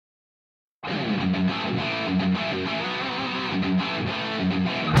Good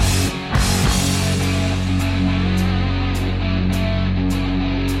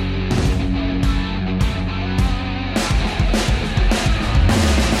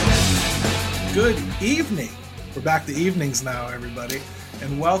evening. We're back to evenings now, everybody,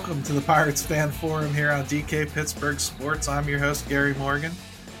 and welcome to the Pirates Fan Forum here on DK Pittsburgh Sports. I'm your host, Gary Morgan.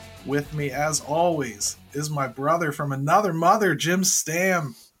 With me, as always, is my brother from another mother, Jim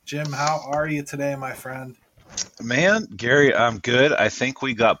Stamm. Jim, how are you today, my friend? Man, Gary, I'm good. I think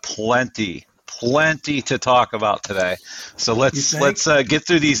we got plenty to talk about today. So let's get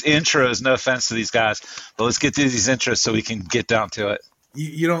through these intros. No offense to these guys, but let's get through these intros so we can get down to it.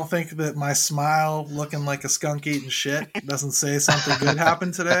 You don't think that my smile looking like a skunk eating shit doesn't say something good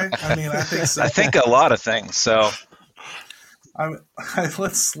happened today? I mean, I think so. I think a lot of things. So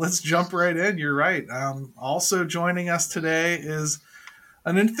let's jump right in. You're right. Also joining us today is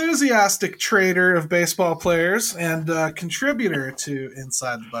an enthusiastic trader of baseball players and contributor to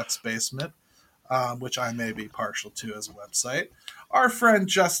Inside the Bucs Basement, which I may be partial to as a website. Our friend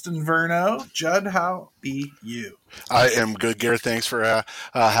Justin Verno. Judd, how be you? I am good, Garrett. Thanks for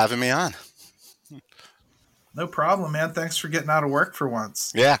having me on. No problem, man. Thanks for getting out of work for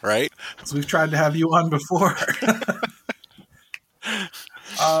once. Yeah, right? So we've tried to have you on before.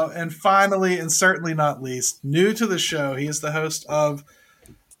 And finally, and certainly not least, new to the show, he is the host of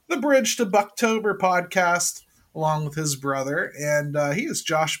the Bridge to Bucktober podcast, along with his brother, and he is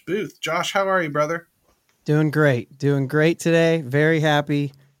Josh Booth. Josh, how are you, brother? Doing great today. Very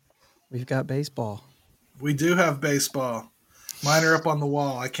happy. We've got baseball. We do have baseball. Mine are up on the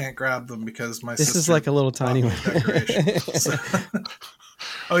wall. I can't grab them because my This is like a little tiny one. So.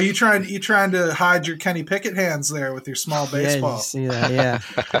 Oh, you trying to hide your Kenny Pickett hands there with your small baseball? Yeah, you see that? Yeah.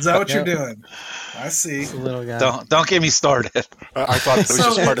 Is that what you're doing? I see. It's a little guy. Don't get me started. I thought it was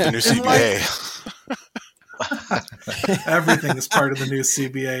just part of the new CBA. Everything is part of the new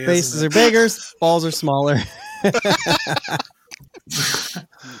CBA. Bases are bigger, balls are smaller.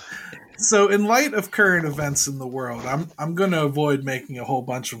 So in light of current events in the world, I'm going to avoid making a whole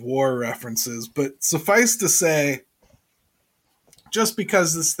bunch of war references, but suffice to say, just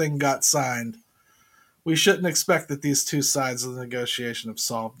because this thing got signed, we shouldn't expect that these two sides of the negotiation have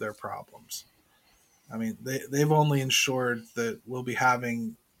solved their problems. I mean, they've only ensured that we'll be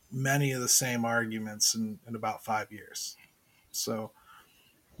having many of the same arguments in about 5 years. So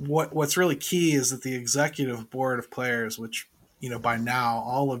what's really key is that the executive board of players, which, by now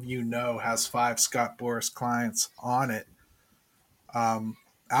all of has 5 Scott Boras clients on it,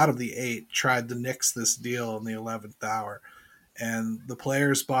 out of the 8, tried to nix this deal in the 11th hour. And the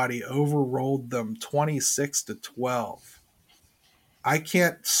players' body overruled them 26-12. I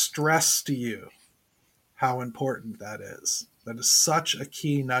can't stress to you how important that is. That is such a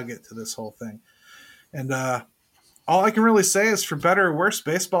key nugget to this whole thing. And all I can really say is, for better or worse,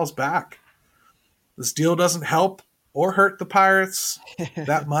 baseball's back. This deal doesn't help or hurt the Pirates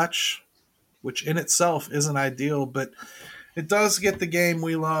that much, which in itself isn't ideal, but it does get the game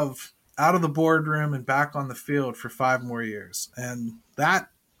we love out of the boardroom and back on the field for 5 more years. And that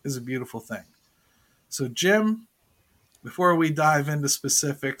is a beautiful thing. So, Jim, before we dive into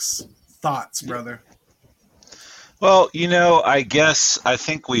specifics, thoughts, brother? Well, I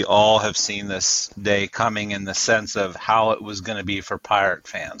think we all have seen this day coming in the sense of how it was going to be for Pirate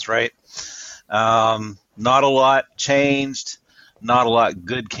fans, right? Not a lot changed. Not a lot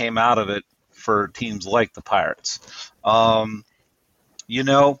good came out of it for teams like the Pirates.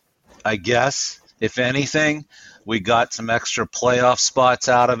 I guess, if anything, we got some extra playoff spots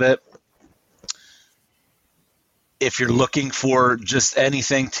out of it. If you're looking for just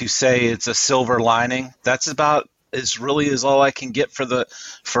anything to say it's a silver lining, that's about as really is all I can get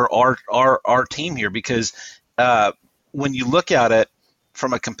for our team here, because when you look at it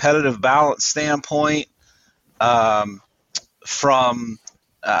from a competitive balance standpoint, from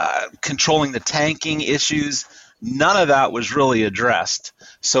controlling the tanking issues, none of that was really addressed.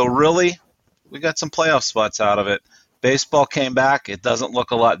 So really, we got some playoff spots out of it. Baseball came back. It doesn't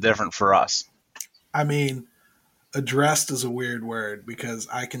look a lot different for us. I mean, addressed is a weird word, because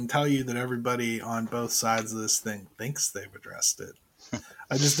I can tell you that everybody on both sides of this thing thinks they've addressed it.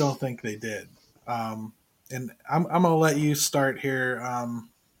 I just don't think they did. And I'm going to let you start here,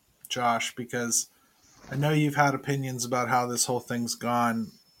 Josh, because I know you've had opinions about how this whole thing's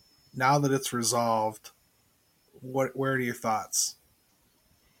gone. Now that it's resolved, where are your thoughts?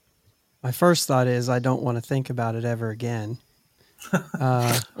 My first thought is I don't want to think about it ever again.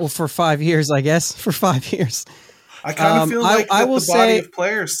 Well, for 5 years, I guess. For 5 years. I kind of feel like the body of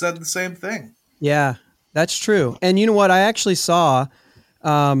players said the same thing. Yeah, that's true. And you know what? I actually saw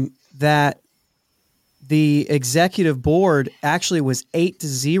that the executive board actually was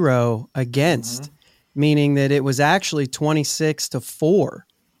 8-0 against, meaning that it was actually 26-4,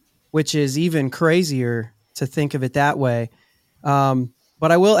 which is even crazier to think of it that way.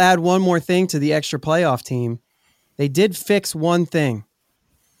 But I will add one more thing to the extra playoff team. They did fix one thing.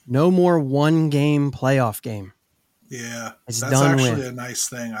 No more one-game playoff game. Yeah, It's that's done actually with. a nice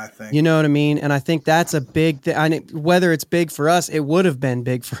thing, I think. You know what I mean? And I think that's a big thing. Whether it's big for us, it would have been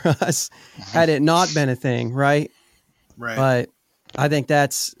big for us had it not been a thing, right? Right. But I think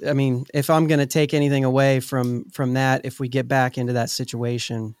if I'm going to take anything away from that, if we get back into that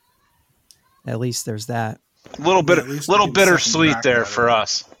situation, at least there's that. A little Yeah, at least we little get a second bittersweet crack there at it. for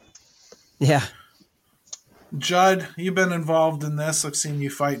us. Yeah. Judd, you've been involved in this. I've seen you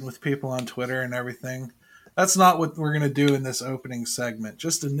fighting with people on Twitter and everything. That's not what we're going to do in this opening segment.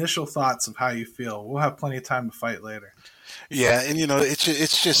 Just initial thoughts of how you feel. We'll have plenty of time to fight later. Yeah, and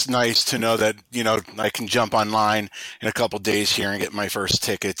it's just nice to know that I can jump online in a couple days here and get my first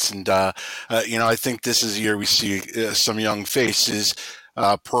tickets, and I think this is the year we see some young faces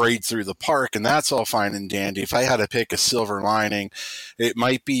parade through the park, and that's all fine and dandy. If I had to pick a silver lining, it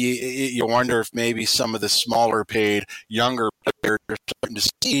might be you wonder if maybe some of the smaller paid younger players are starting to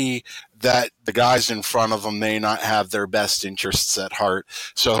see that the guys in front of them may not have their best interests at heart.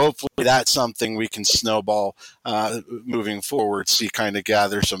 So hopefully that's something we can snowball moving forward, see kind of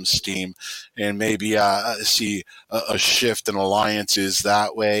gather some steam, and maybe see a shift in alliances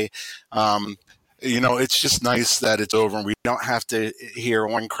that way. It's just nice that it's over and we don't have to hear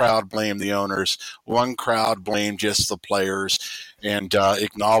one crowd blame the owners, one crowd blame just the players, and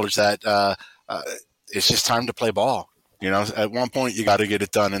acknowledge that it's just time to play ball. At one point you got to get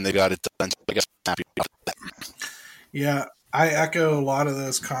it done, and they got it done. So I guess I'm happy about that. Yeah, I echo a lot of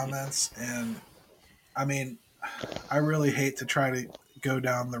those comments, and I mean, I really hate to try to go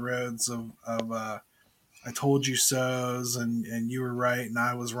down the roads of I told you so's and you were right and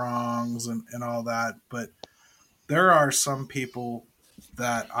I was wrongs and all that, but there are some people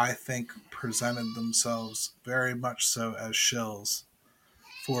that I think presented themselves very much so as shills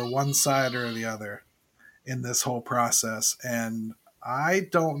for one side or the other in this whole process, and I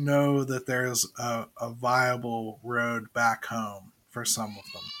don't know that there's a viable road back home for some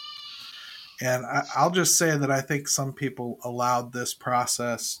of them. And I'll just say that I think some people allowed this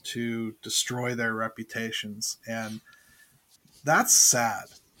process to destroy their reputations, and that's sad.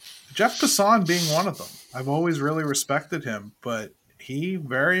 Jeff Passan being one of them. I've always really respected him, but he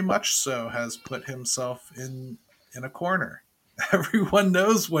very much so has put himself in a corner. Everyone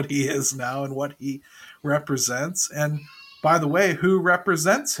knows what he is now and what he represents. And by the way, who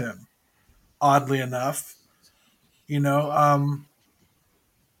represents him? Oddly enough, it's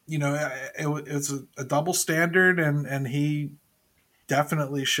a double standard, and he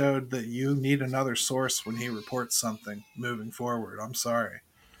definitely showed that you need another source when he reports something moving forward. I'm sorry.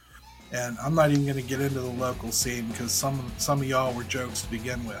 And I'm not even going to get into the local scene because some of y'all were jokes to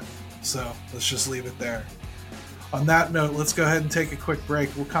begin with. So let's just leave it there. On that note, let's go ahead and take a quick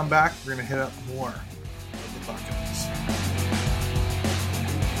break. We'll come back. We're going to hit up more of the Buckeyes.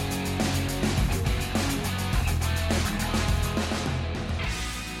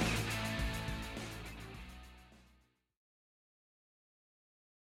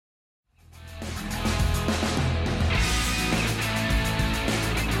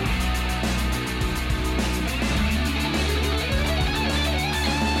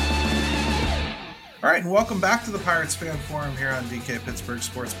 All right, and welcome back to the Pirates Fan Forum here on DK Pittsburgh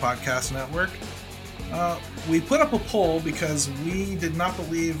Sports Podcast Network. We put up a poll because we did not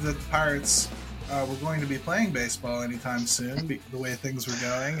believe that the Pirates were going to be playing baseball anytime soon, the way things were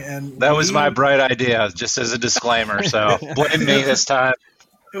going. And that was my bright idea, just as a disclaimer. So blame me this time.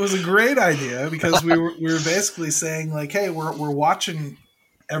 It was a great idea because we were basically saying like, hey, we're watching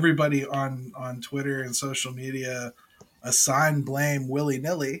everybody on Twitter and social media assign blame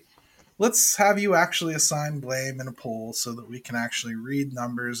willy-nilly. Let's have you actually assign blame in a poll so that we can actually read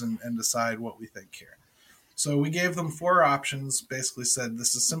numbers and decide what we think here. So we gave them 4 options, basically said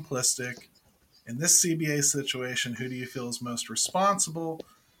this is simplistic. In this CBA situation, who do you feel is most responsible?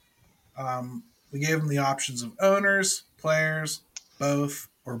 We gave them the options of owners, players, both,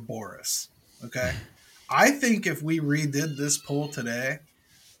 or Boris. Okay? I think if we redid this poll today,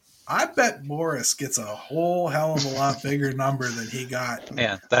 I bet Boris gets a whole hell of a lot bigger number than he got.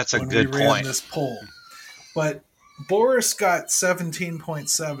 Yeah, that's a when good we ran point. This poll, but Boris got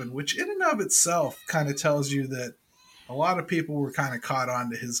 17.7, which in and of itself kind of tells you that a lot of people were kind of caught on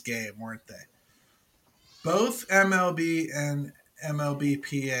to his game, weren't they? Both MLB and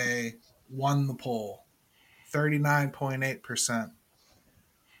MLBPA won the poll, 39.8%.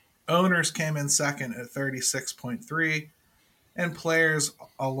 Owners came in second at 36.3, and players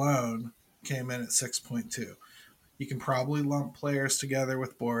alone came in at 6.2. You can probably lump players together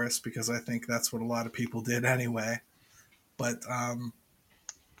with Boris because I think that's what a lot of people did anyway. But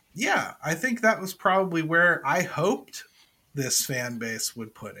yeah, I think that was probably where I hoped this fan base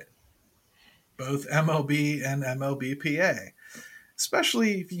would put it, both MLB and MLBPA.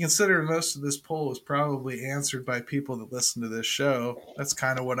 Especially if you consider most of this poll was probably answered by people that listen to this show. That's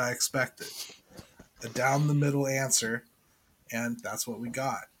kind of what I expected. A down the middle answer, and that's what we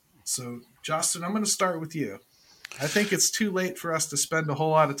got. So, Justin, I'm going to start with you. I think it's too late for us to spend a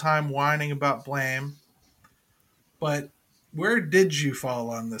whole lot of time whining about blame, but where did you fall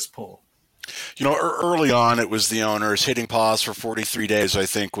on this poll? Early on, it was the owners. Hitting pause for 43 days, I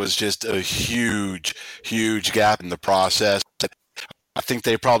think, was just a huge, huge gap in the process. I think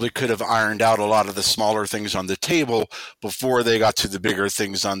they probably could have ironed out a lot of the smaller things on the table before they got to the bigger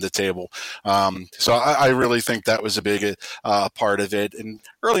things on the table. So I really think that was a big part of it. And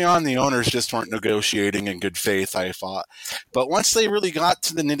early on, the owners just weren't negotiating in good faith, I thought. But once they really got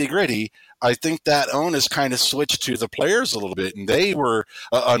to the nitty-gritty, I think that onus kind of switched to the players a little bit, and they were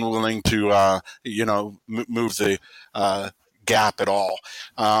unwilling to, move the gap at all.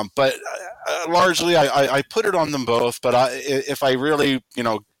 But largely, I put it on them both. But if I really,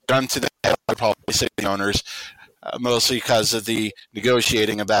 gun to the head, I'd probably say the owners, mostly because of the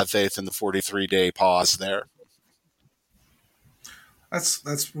negotiating of bad faith and the 43-day pause there.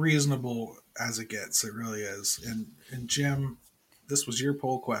 That's reasonable as it gets. It really is. And Jim, this was your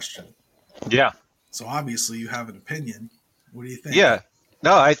poll question. Yeah. So obviously you have an opinion. What do you think? Yeah.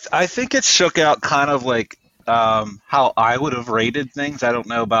 No, I think it shook out kind of like how I would have rated things. I don't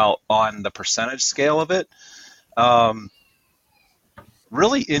know about on the percentage scale of it.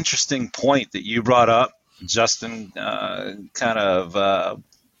 Really interesting point that you brought up, Justin. Kind of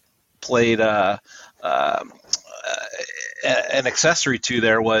played an accessory to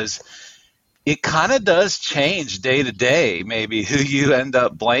there was it kind of does change day to day, maybe who you end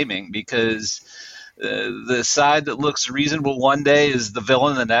up blaming, because the side that looks reasonable one day is the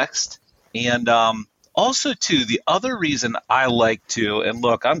villain the next. And also, too, the other reason I like to, and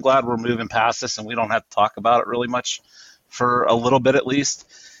look, I'm glad we're moving past this and we don't have to talk about it really much for a little bit at least,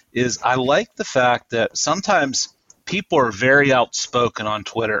 is I like the fact that sometimes people are very outspoken on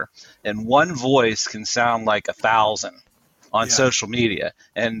Twitter, and one voice can sound like 1,000 on social media.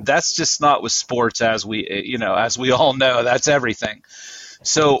 And that's just not with sports, as we all know, that's everything.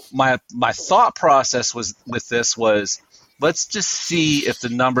 So my thought process was with this was, let's just see if the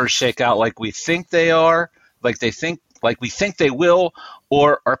numbers shake out like we think they are, like we think they will,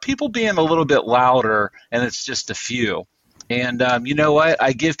 or are people being a little bit louder and it's just a few? And you know what?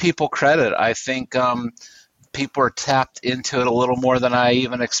 I give people credit. I think people are tapped into it a little more than I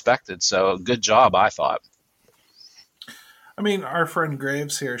even expected. So good job, I thought. I mean, our friend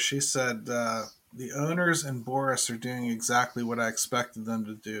Graves here, she said the owners and Boris are doing exactly what I expected them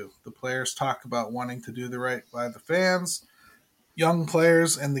to do. The players talk about wanting to do the right by the fans, young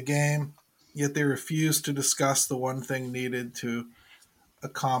players, and the game, yet they refuse to discuss the one thing needed to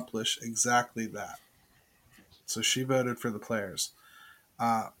accomplish exactly that. So she voted for the players.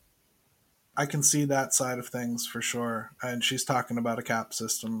 I can see that side of things for sure. And she's talking about a cap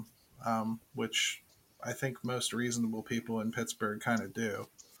system, which I think most reasonable people in Pittsburgh kind of do.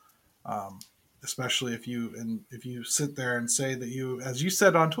 Especially if you sit there and say that you, as you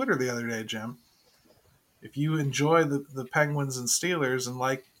said on Twitter the other day, Jim, if you enjoy the Penguins and Steelers and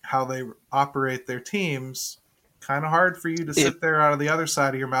like how they operate their teams, kind of hard for you to sit there out of the other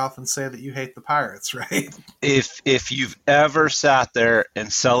side of your mouth and say that you hate the Pirates, right? If you've ever sat there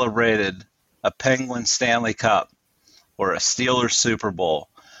and celebrated a Penguin Stanley Cup or a Steelers Super Bowl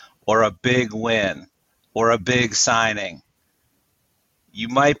or a big win or a big signing, you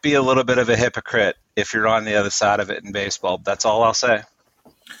might be a little bit of a hypocrite if you're on the other side of it in baseball. That's all I'll say.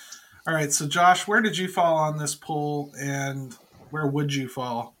 All right, so Josh, where did you fall on this poll, and where would you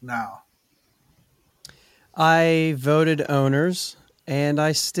fall now? I voted owners, and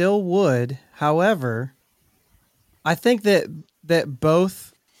I still would. However, I think that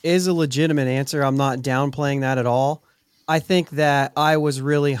both is a legitimate answer. I'm not downplaying that at all. I think that I was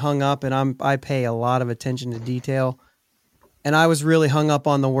really hung up, and I pay a lot of attention to detail, and I was really hung up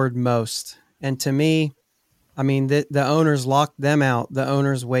on the word most. And to me, I mean, the owners locked them out. The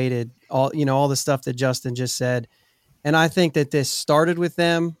owners waited, all the stuff that Justin just said. And I think that this started with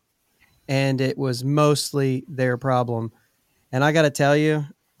them, and it was mostly their problem. And I got to tell you,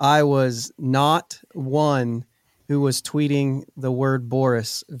 I was not one who was tweeting the word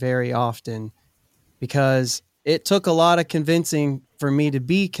Boris very often, because it took a lot of convincing for me to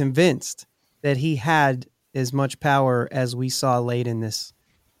be convinced that he had as much power as we saw late in this,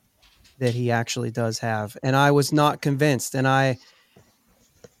 that he actually does have. And I was not convinced. And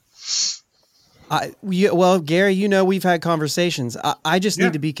well, Gary, we've had conversations. I just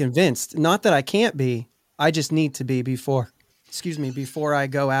need to be convinced. Not that I can't be. I just need to be before I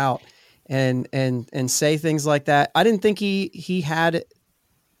go out and say things like that. I didn't think he had it,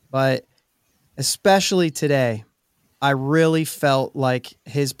 but especially today, I really felt like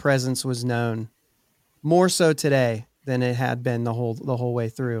his presence was known more so today than it had been the whole way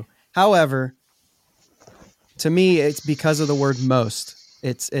through. However, to me, it's because of the word most.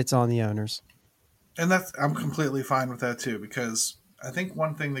 It's on the owners. And I'm completely fine with that too, because I think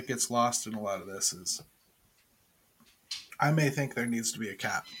one thing that gets lost in a lot of this is I may think there needs to be a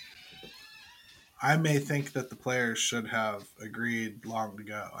cap. I may think that the players should have agreed long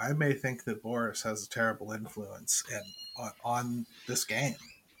ago. I may think that Boris has a terrible influence on this game.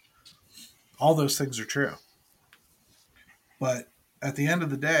 All those things are true. But at the end of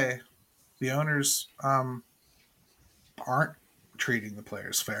the day, the owners aren't treating the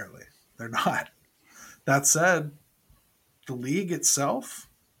players fairly. They're not. That said, the league itself,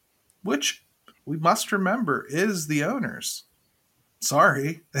 which we must remember is the owners.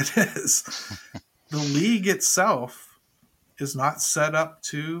 Sorry, it is. The league itself is not set up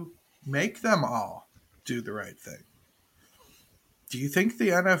to make them all do the right thing. Do you think the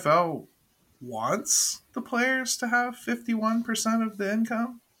NFL wants the players to have 51% of the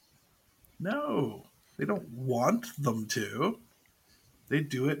income? No, they don't want them to. They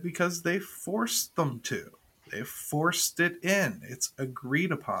do it because they forced them to. They forced it in. It's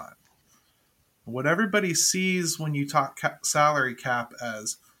agreed upon. What everybody sees when you talk salary cap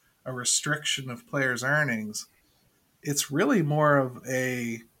as a restriction of players' earnings, it's really more of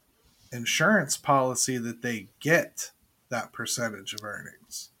a insurance policy that they get that percentage of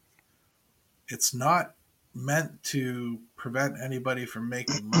earnings. It's not meant to prevent anybody from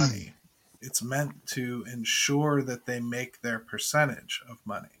making money. It's meant to ensure that they make their percentage of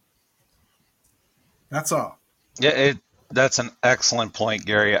money. That's all. Yeah, that's an excellent point,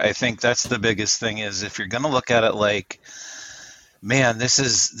 Gary. I think that's the biggest thing is if you're going to look at it like, man, this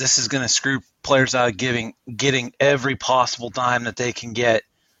is going to screw players out of getting every possible dime that they can get.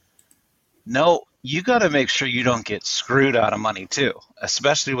 No, you got to make sure you don't get screwed out of money too,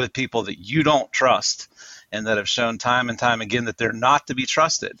 especially with people that you don't trust and that have shown time and time again that they're not to be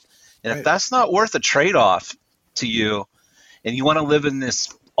trusted. And if that's not worth a trade-off to you and you want to live in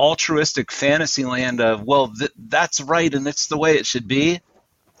this altruistic fantasy land of, well, that's right and it's the way it should be,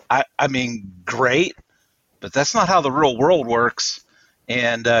 I mean, great, but that's not how the real world works.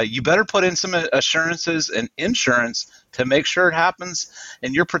 And you better put in some assurances and insurance to make sure it happens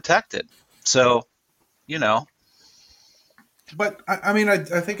and you're protected. So, But, I mean, I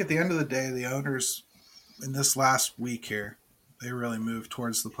think at the end of the day, the owners in this last week here, they really moved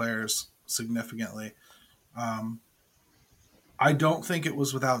towards the players significantly. I don't think it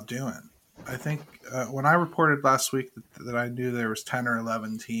was without doing. I think when I reported last week that I knew there was 10 or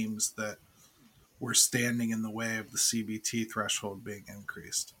 11 teams that were standing in the way of the CBT threshold being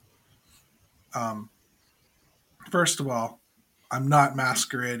increased. First of all, I'm not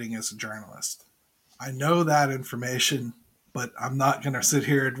masquerading as a journalist. I know that information, but I'm not going to sit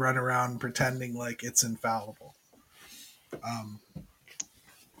here and run around pretending like it's infallible.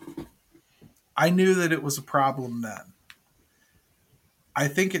 I knew that it was a problem then. I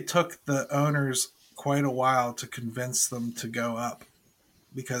think it took the owners quite a while to convince them to go up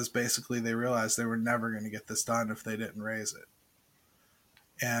because basically they realized they were never going to get this done if they didn't raise it.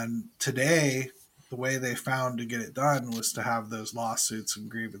 And today, the way they found to get it done was to have those lawsuits and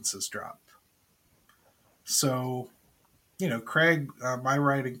grievances dropped. So, Craig, my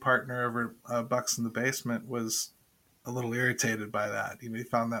writing partner over Bucs in the Basement, was a little irritated by that. He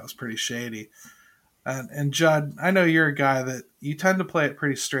found that was pretty shady. And Judd, I know you're a guy that you tend to play it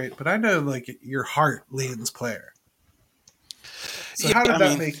pretty straight, but I know like your heart leans player. So how did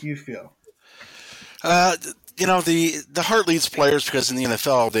that make you feel? The heart leads players because in the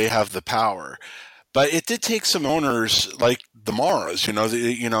NFL they have the power, but it did take some owners like the Maras.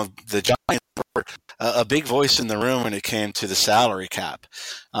 The Giants were a big voice in the room when it came to the salary cap.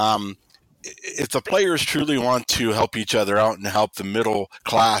 If the players truly want to help each other out and help the middle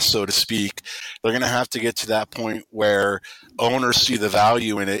class, so to speak, they're going to have to get to that point where owners see the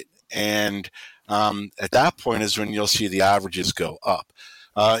value in it. And at that point is when you'll see the averages go up.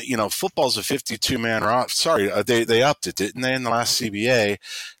 Football's a 52-man roster. Sorry, they upped it, didn't they, in the last CBA?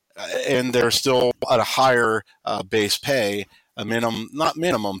 And they're still at a higher base pay a minimum, not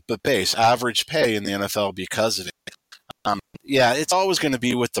minimum, but base average pay in the NFL because of it. Yeah, it's always going to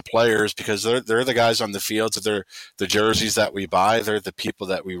be with the players because they're the guys on the fields. They're the jerseys that we buy. They're the people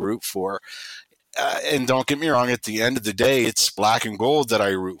that we root for. And don't get me wrong, at the end of the day, it's black and gold that I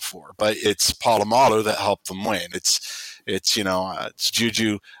root for, but it's Polamalu that helped them win. It's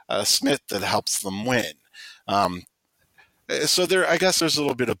Juju Smith that helps them win. So I guess there's a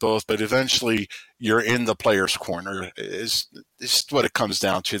little bit of both, but eventually you're in the player's corner is what it comes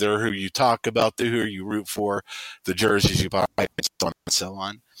down to. They're who you talk about, they're who you root for, the jerseys you buy, and so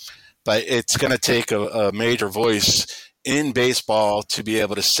on. But it's going to take a major voice in baseball to be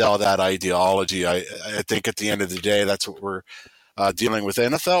able to sell that ideology. I think at the end of the day, that's what we're dealing with. The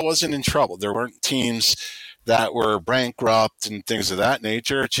NFL wasn't in trouble. There weren't teams that were bankrupt and things of that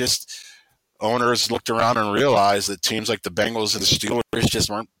nature. It's just owners looked around and realized that teams like the Bengals and the Steelers just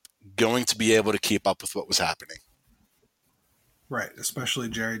weren't going to be able to keep up with what was happening. Right, especially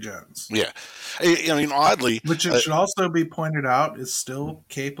Jerry Jones. Yeah. I mean, oddly... Which it should also be pointed out is still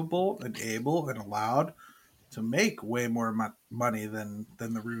capable and able and allowed to make way more money than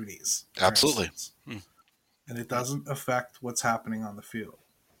the Rooneys. Absolutely. And it doesn't affect what's happening on the field.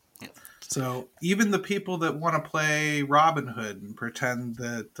 So even the people that want to play Robin Hood and pretend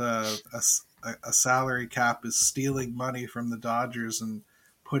that a salary cap is stealing money from the Dodgers and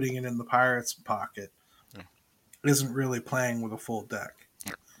putting it in the Pirates' pocket isn't really playing with a full deck.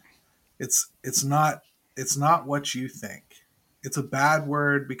 It's not what you think. It's a bad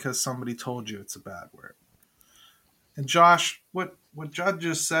word because somebody told you it's a bad word. And Josh, what Judd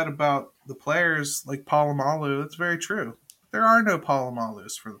just said about the players like Polamalu, it's very true. There are no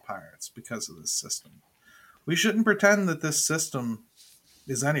Palomalus for the Pirates because of this system. We shouldn't pretend that this system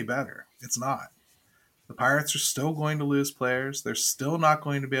is any better. It's not. The Pirates are still going to lose players. They're still not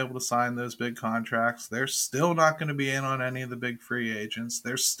going to be able to sign those big contracts. They're still not going to be in on any of the big free agents.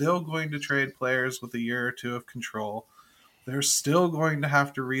 They're still going to trade players with a year or two of control. They're still going to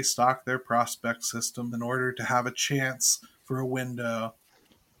have to restock their prospect system in order to have a chance for a window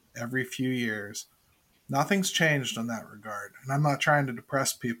every few years. Nothing's changed in that regard. And I'm not trying to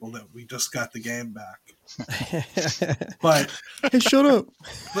depress people that we just got the game back. But hey, shut up.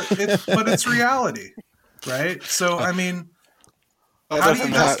 But it's reality, right? So, I mean,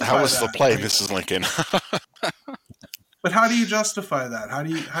 how was the play, Mrs. Lincoln? But how do you justify that? How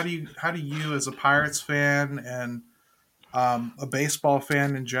do you as a Pirates fan and a baseball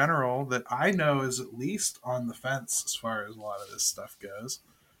fan in general that I know is at least on the fence as far as a lot of this stuff goes,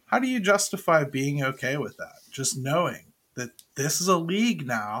 how do you justify being okay with that? Just knowing that this is a league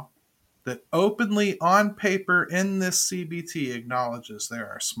now that openly on paper in this CBT acknowledges there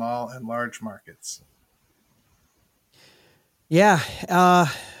are small and large markets. Yeah. I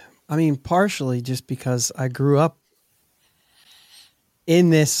mean, partially just because I grew up in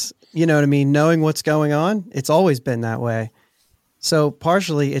this, you know what I mean? Knowing what's going on. It's always been that way. So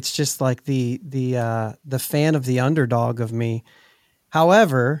partially it's just like the fan of the underdog of me.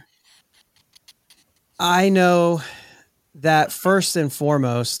 However, I know that first and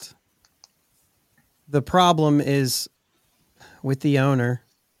foremost, the problem is with the owner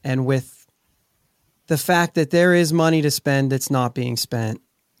and with the fact that there is money to spend that's not being spent.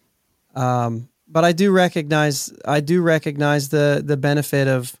 But I do recognize the benefit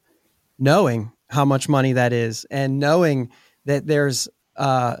of knowing how much money that is and knowing that there's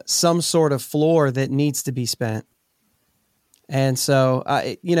some sort of floor that needs to be spent. And so,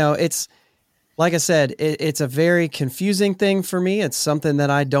 it's like I said, it's a very confusing thing for me. It's something that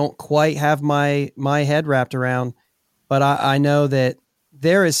I don't quite have my head wrapped around, but I know that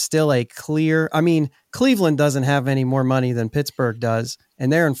there is still a clear, I mean, Cleveland doesn't have any more money than Pittsburgh does,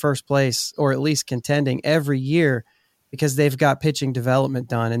 and they're in first place or at least contending every year because they've got pitching development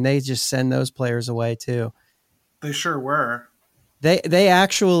done, and they just send those players away too. They sure were. They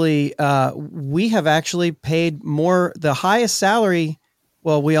actually, we have actually paid more, the highest salary,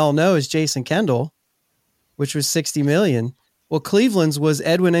 well, we all know is Jason Kendall, which was $60 million. Well, Cleveland's was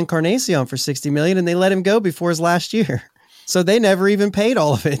Edwin Encarnacion for $60 million, and they let him go before his last year. So they never even paid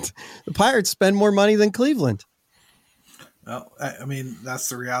all of it. The Pirates spend more money than Cleveland. Well, I mean, that's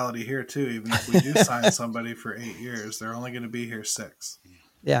the reality here too. Even if we do sign somebody for 8 years, they're only going to be here 6.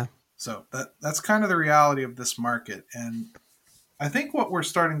 Yeah. So that's kind of the reality of this market. And I think what we're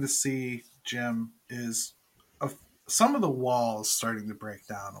starting to see, Jim, is some of the walls starting to break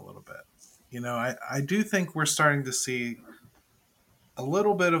down a little bit. You know, I do think we're starting to see a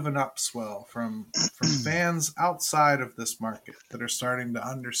little bit of an upswell from fans outside of this market that are starting to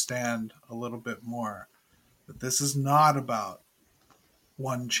understand a little bit more that this is not about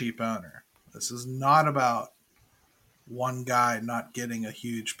one cheap owner. This is not about one guy not getting a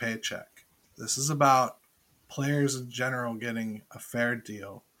huge paycheck. This is about players in general getting a fair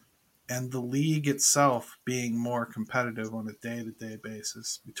deal and the league itself being more competitive on a day-to-day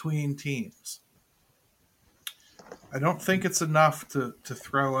basis between teams. I don't think it's enough to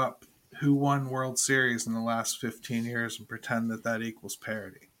throw up who won World Series in the last 15 years and pretend that that equals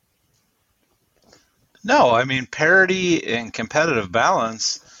parity. No, I mean parity and competitive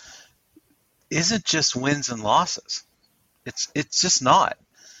balance isn't just wins and losses. It's just not.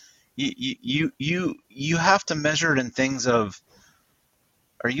 You have to measure it in things of,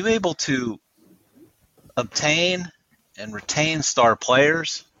 are you able to obtain and retain star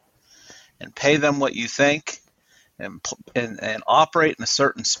players and pay them what you think and operate in a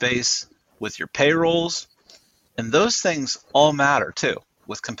certain space with your payrolls, and those things all matter too,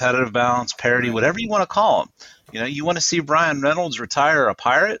 with competitive balance, parity, whatever you want to call them. You know, you want to see Brian Reynolds retire a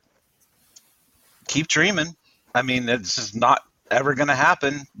Pirate? Keep dreaming. I mean, it's just not ever going to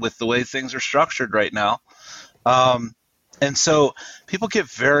happen with the way things are structured right now. And so people get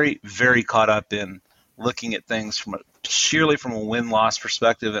very, very caught up in looking at things sheerly from a win-loss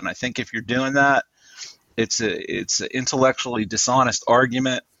perspective. And I think if you're doing that, it's an intellectually dishonest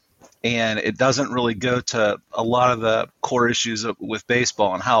argument, and it doesn't really go to a lot of the core issues with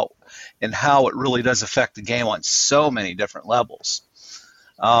baseball and how it really does affect the game on so many different levels.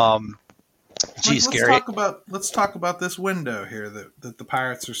 Geez, Gary. Let's talk about this window here that the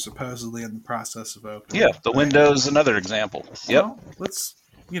Pirates are supposedly in the process of opening. Yeah, the window is another example. Yep. Well,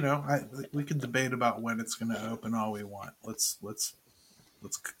 we can debate about when it's going to open all we want. Let's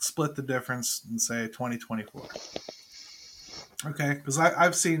split the difference and say 2024. Okay, because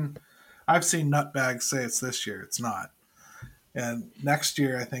I've seen nutbags say it's this year. It's not, and next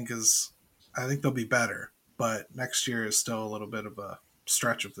year I think they'll be better, but next year is still a little bit of a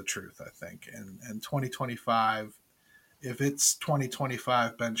stretch of the truth, I think. And 2025, if it's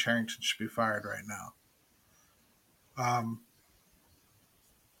 2025, Ben Cherington should be fired right now.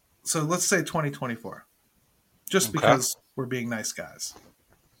 So let's say 2024, just because we're being nice guys.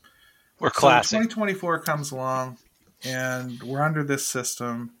 We're classy. So 2024 comes along, and we're under this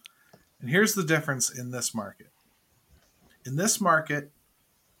system. And here's the difference in this market. In this market,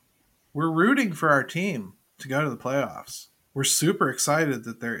 we're rooting for our team to go to the playoffs. We're super excited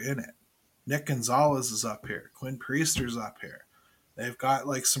that they're in it. Nick Gonzalez is up here. Quinn Priester's up here. They've got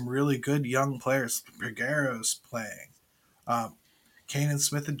like some really good young players. Peguero's playing. Kanan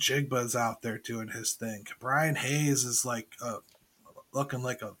Smith-Njigba's out there doing his thing. Brian Hayes is looking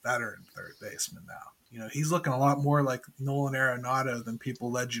like a veteran third baseman now. You know, he's looking a lot more like Nolan Arenado than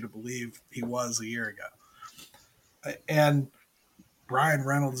people led you to believe he was a year ago. And Brian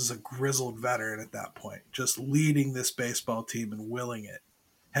Reynolds is a grizzled veteran at that point, just leading this baseball team and willing it.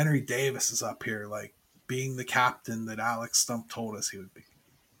 Henry Davis is up here, like being the captain that Alex Stump told us he would be.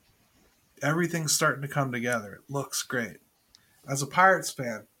 Everything's starting to come together. It looks great. As a Pirates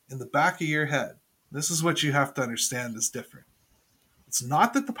fan, in the back of your head, this is what you have to understand is different. It's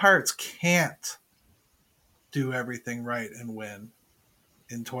not that the Pirates can't do everything right and win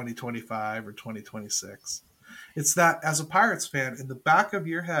in 2025 or 2026. It's that as a Pirates fan, in the back of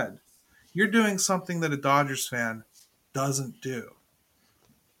your head, you're doing something that a Dodgers fan doesn't do.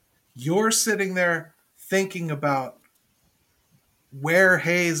 You're sitting there thinking about where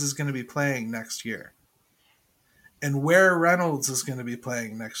Hayes is going to be playing next year and where Reynolds is going to be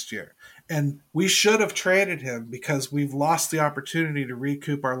playing next year. And we should have traded him because we've lost the opportunity to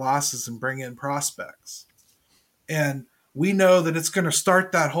recoup our losses and bring in prospects. And we know that it's going to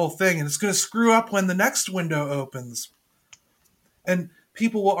start that whole thing, and it's going to screw up when the next window opens. And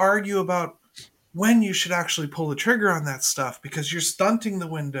people will argue about when you should actually pull the trigger on that stuff because you're stunting the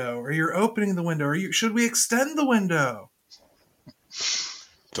window or you're opening the window or should we extend the window?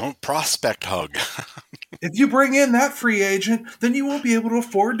 Don't prospect hug. If you bring in that free agent, then you won't be able to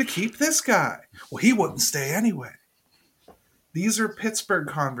afford to keep this guy. Well, he wouldn't stay anyway. These are Pittsburgh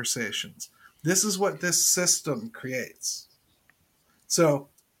conversations. This is what this system creates. So,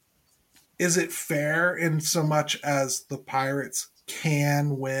 is it fair in so much as the Pirates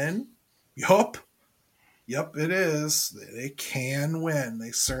can win? Yup, it is. They can win. They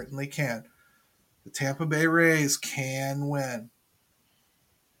certainly can. The Tampa Bay Rays can win.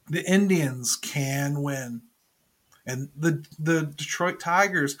 The Indians can win. And the Detroit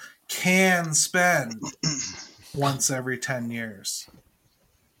Tigers can spend once every 10 years.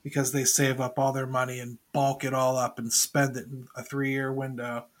 Because they save up all their money and bulk it all up and spend it in a 3-year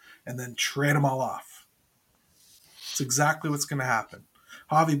window and then trade them all off. It's exactly what's going to happen.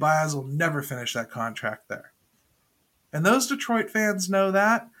 Javi Baez will never finish that contract there. And those Detroit fans know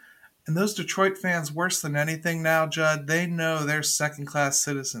that, And those Detroit fans, worse than anything now, Judd, they know they're second-class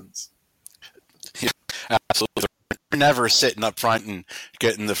citizens. Yeah, absolutely. They're never sitting up front and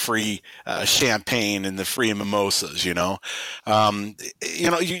getting the free champagne and the free mimosas. You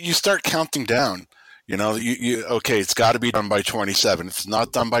start counting down. Okay, it's got to be done by 27. If it's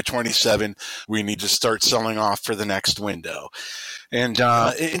not done by 27, we need to start selling off for the next window. And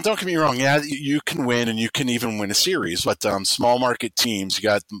don't get me wrong, yeah, you can win, and you can even win a series. But small market teams, you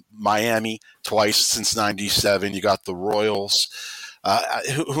got Miami twice since '97. You got the Royals.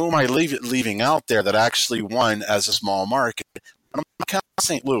 Who am I leaving out there that actually won as a small market? I'm counting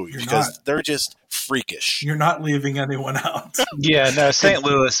St. Louis because they're just freakish. You're not leaving anyone out. Yeah, no, St.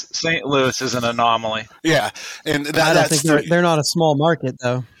 Louis is an anomaly. Yeah, and I don't think they're not a small market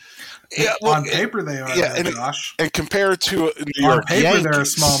though. Yeah, well, on paper they are. Yeah, Josh. And compared to New York on paper, Yankees, they're a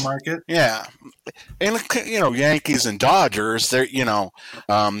small market. Yeah, and Yankees and Dodgers, they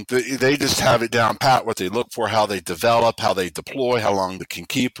just have it down pat what they look for, how they develop, how they deploy, how long they can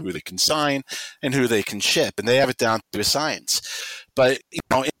keep, who they can sign, and who they can ship, and they have it down to a science. But in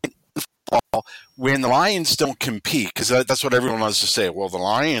football, when the Lions don't compete, because that's what everyone wants to say. Well, the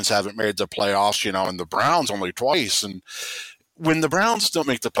Lions haven't made the playoffs, and the Browns only twice, and when the Browns don't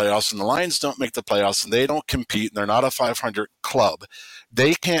make the playoffs and the Lions don't make the playoffs and they don't compete and they're not a 500 club,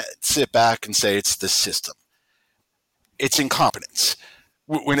 they can't sit back and say it's the system. It's incompetence.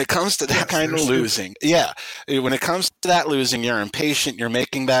 When it comes to that kind of losing, when it comes to that losing, you're impatient, you're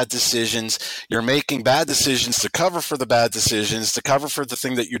making bad decisions, to cover for the bad decisions, to cover for the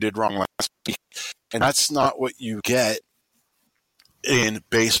thing that you did wrong last week. And that's not what you get in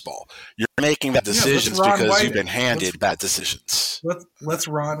baseball. You're making bad decisions because you've been handed bad decisions. Let's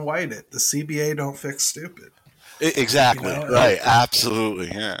Ron White it. The CBA don't fix stupid. Exactly. Right. Absolutely.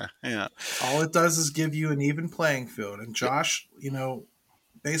 Yeah. All it does is give you an even playing field. And Josh,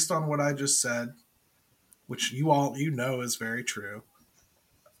 based on what I just said, which you know is very true,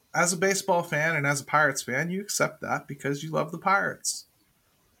 as a baseball fan and as a Pirates fan, you accept that because you love the Pirates.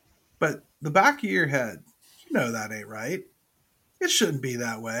 But the back of your head, that ain't right. It shouldn't be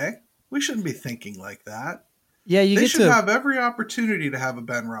that way. We shouldn't be thinking like that. Yeah, they should have every opportunity to have a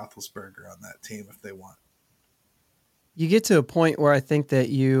Ben Roethlisberger on that team if they want. You get to a point where I think that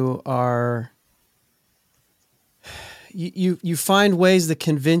you are you find ways to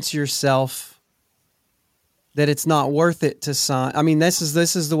convince yourself that it's not worth it to sign. I mean, this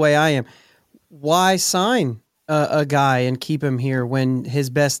is the way I am. Why sign a guy and keep him here when his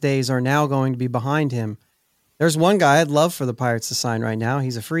best days are now going to be behind him? There's one guy I'd love for the Pirates to sign right now.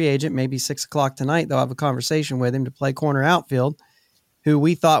 He's a free agent. Maybe 6:00 tonight, they'll have a conversation with him to play corner outfield, who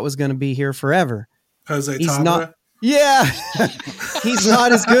we thought was going to be here forever. Jose Tabla? Yeah. He's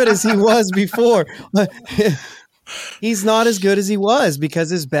not as good as he was before. He's not as good as he was because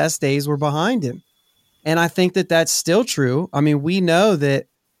his best days were behind him. And I think that that's still true. I mean, we know that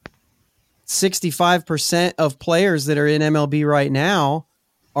 65% of players that are in MLB right now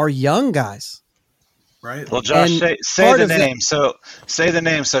are young guys. Right. Well, Josh, say the name. Say the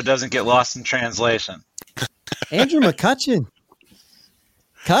name so it doesn't get lost in translation. Andrew McCutchen.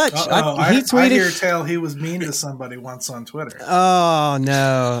 Kutch. I hear tell he was mean to somebody once on Twitter. Oh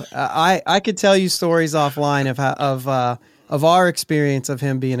no, I could tell you stories offline of our experience of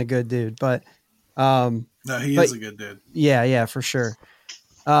him being a good dude, but no, he is a good dude. Yeah, for sure.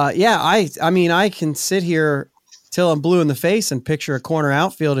 I mean, I can sit here till I'm blue in the face and picture a corner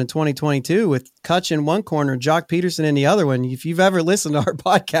outfield in 2022 with Kutch in one corner and Jock Peterson in the other one. If you've ever listened to our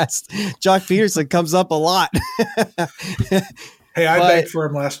podcast, Jock Peterson comes up a lot. Hey, I begged for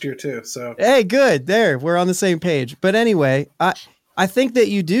him last year too. So hey, good. There, we're on the same page. But anyway, I think that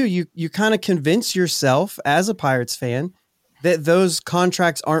you kind of convince yourself as a Pirates fan that those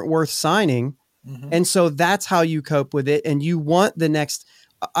contracts aren't worth signing. Mm-hmm. And so that's how you cope with it. And you want the next,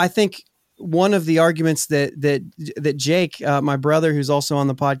 I think one of the arguments that Jake, my brother, who's also on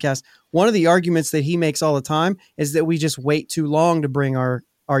the podcast, one of the arguments that he makes all the time is that we just wait too long to bring our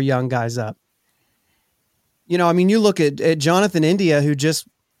young guys up. I mean, you look at Jonathan India,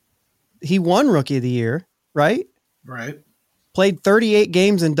 he won Rookie of the Year, right? Right. Played 38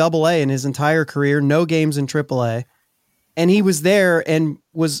 games in AA in his entire career, no games in AAA. And he was there and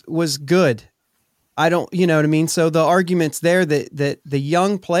was good. You know what I mean? So the argument's there that the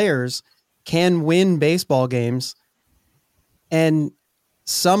young players can win baseball games. And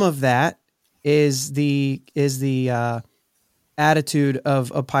some of that is the attitude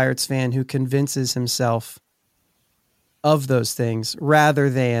of a Pirates fan who convinces himself of those things rather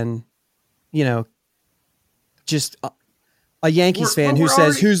than, just a Yankees fan who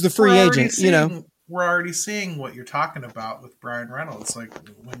says, who's the free agent, we're already seeing what you're talking about with Brian Reynolds. Like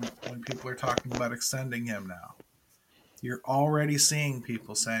when people are talking about extending him now, you're already seeing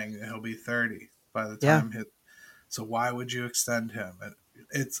people saying that he'll be 30 by the Yeah. time hit. So why would you extend him?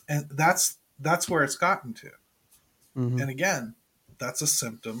 And that's where it's gotten to. Mm-hmm. And again, that's a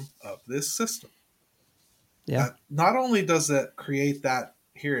symptom of this system. Yeah. That not only does it create that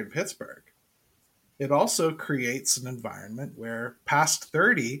here in Pittsburgh, it also creates an environment where past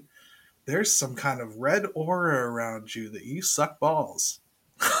 30, there's some kind of red aura around you that you suck balls.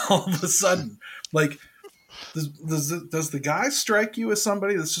 All of a sudden, like, does the guy strike you as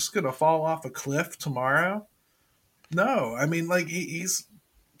somebody that's just going to fall off a cliff tomorrow? No. I mean, like, he's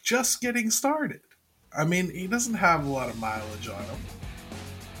just getting started. I mean, he doesn't have a lot of mileage on him.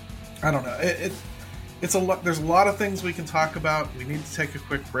 I don't know. It's a lot. There's a lot of things we can talk about. We need to take a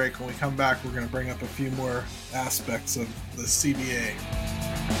quick break. When we come back, we're going to bring up a few more aspects of the CBA.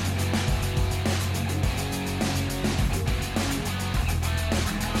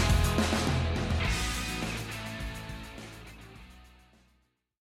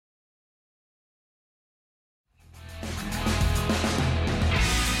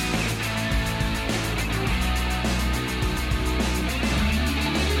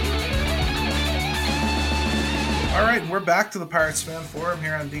 All right, we're back to the Pirates Fan Forum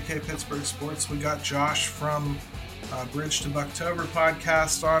here on DK Pittsburgh Sports. We got Josh from Bridge to Bucktober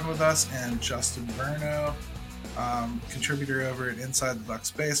podcast on with us, and Justin Verno, contributor over at Inside the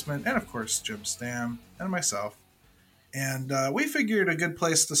Bucs Basement, and of course Jim Stamm and myself. And we figured a good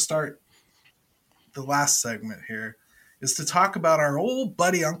place to start the last segment here is to talk about our old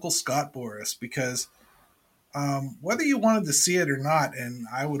buddy Uncle Scott Boras, because whether you wanted to see it or not, and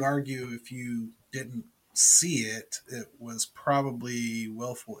I would argue if you didn't see it, it was probably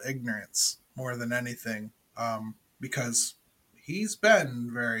willful ignorance more than anything, because he's been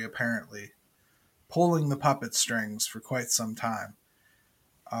very apparently pulling the puppet strings for quite some time.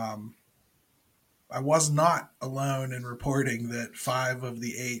 I was not alone in reporting that 5 of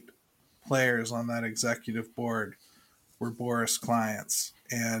the 8 players on that executive board were Boras clients,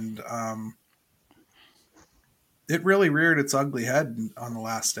 and it really reared its ugly head on the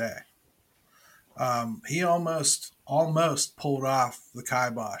last day. He almost pulled off the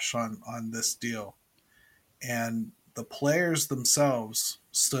kibosh on this deal, and the players themselves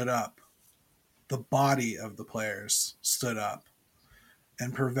stood up. The body of the players stood up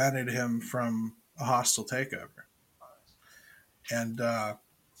and prevented him from a hostile takeover. And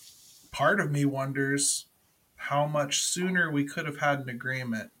part of me wonders how much sooner we could have had an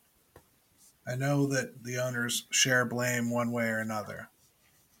agreement. I know that the owners share blame one way or another,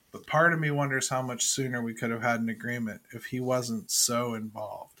 but part of me wonders how much sooner we could have had an agreement if he wasn't so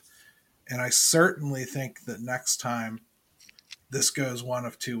involved. And I certainly think that next time this goes one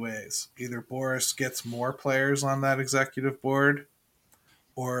of two ways. Either Boras gets more players on that executive board,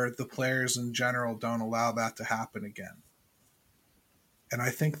 or the players in general don't allow that to happen again. And I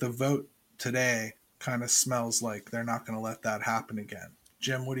think the vote today kind of smells like they're not going to let that happen again.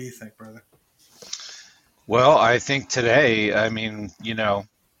 Jim, what do you think, brother? Well, I think today, I mean,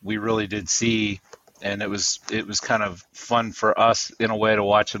 we really did see, and it was kind of fun for us in a way to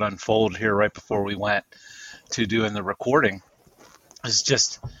watch it unfold here right before we went to doing the recording, is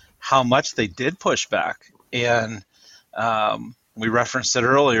just how much they did push back. And we referenced it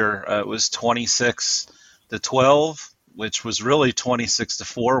earlier. It was 26-12, which was really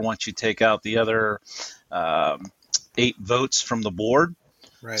 26-4 once you take out the other 8 votes from the board.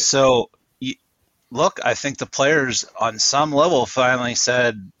 Right. So, look, I think the players on some level finally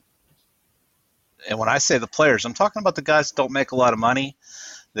said, and when I say the players, I'm talking about the guys that don't make a lot of money,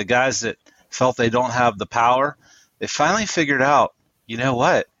 the guys that felt they don't have the power. They finally figured out, you know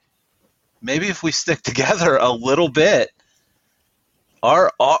what? Maybe if we stick together a little bit,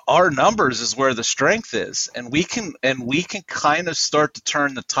 our numbers is where the strength is, and we can kind of start to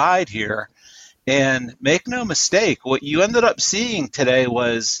turn the tide here. And make no mistake, what you ended up seeing today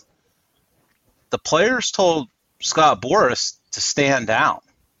was the players told Scott Boras to stand down.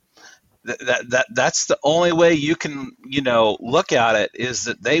 That's the only way you can, look at it, is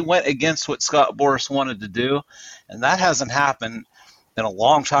that they went against what Scott Boras wanted to do, and that hasn't happened in a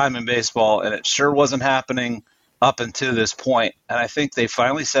long time in baseball, and it sure wasn't happening up until this point. And I think they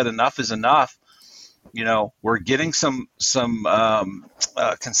finally said enough is enough. We're getting some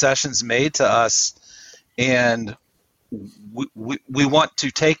concessions made to us, and we want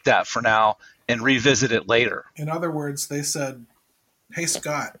to take that for now and revisit it later. In other words, they said, "Hey,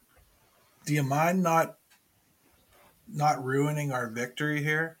 Scott, do you mind not ruining our victory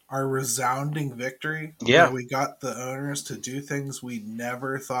here, our resounding victory? Yeah. Where we got the owners to do things we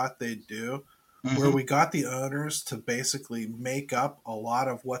never thought they'd do. where Mm-hmm. we got the owners to basically make up a lot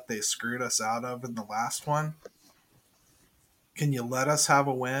of what they screwed us out of in the last one. Can you let us have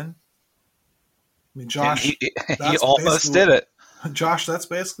a win? I mean, And Josh, he that's almost basically did it. Josh. That's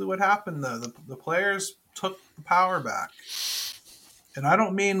basically what happened, though. The players took the power back, and I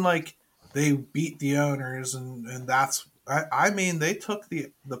don't mean like they beat the owners, and that's. I mean they took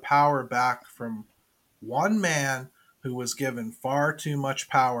the power back from one man who was given far too much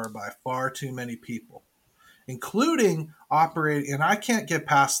power by far too many people, including operating. And I can't get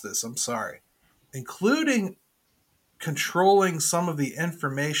past this. I'm sorry, including controlling some of the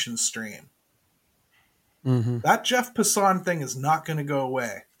information stream. Mm-hmm. That Jeff Passan thing is not going to go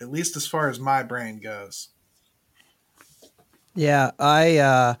away, at least as far as my brain goes. Yeah,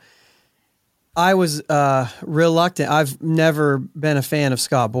 I was reluctant. I've never been a fan of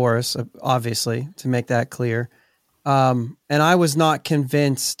Scott Boras, obviously, to make that clear. And I was not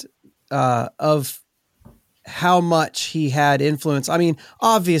convinced of how much he had influence. I mean,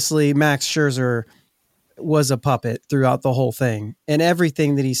 obviously, Max Scherzer was a puppet throughout the whole thing, and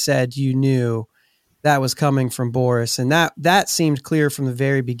everything that he said, you knew that was coming from Boras, and that seemed clear from the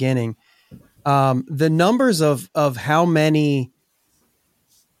very beginning. The numbers of how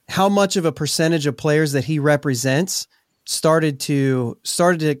much of a percentage of players that he represents started to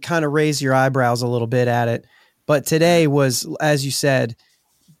kind of raise your eyebrows a little bit at it. But today was, as you said,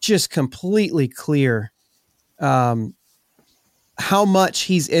 just completely clear how much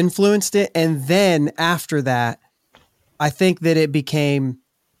he's influenced it. And then after that, I think that it became,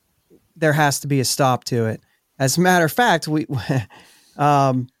 there has to be a stop to it. As a matter of fact, there's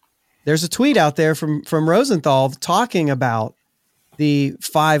a tweet out there from Rosenthal talking about the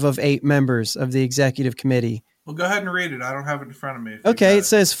 5 of 8 members of the executive committee. Well, go ahead and read it. I don't have it in front of me. Okay, it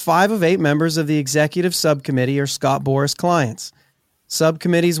says 5 of 8 members of the executive subcommittee are Scott Boras clients.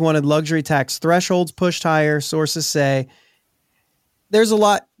 Subcommittees wanted luxury tax thresholds pushed higher. Sources say there's a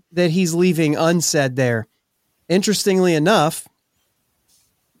lot that he's leaving unsaid there. Interestingly enough,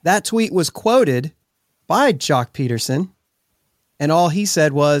 that tweet was quoted by Jock Peterson, and all he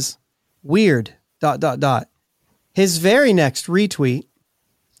said was, weird, ... His very next retweet,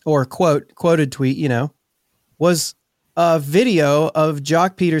 or quoted tweet, was a video of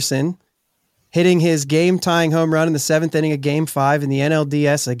Jock Peterson hitting his game-tying home run in the 7th inning of Game 5 in the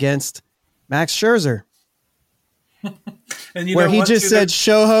NLDS against Max Scherzer. And where he just said,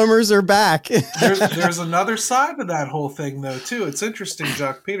 show homers are back. there's another side to that whole thing, though, too. It's interesting,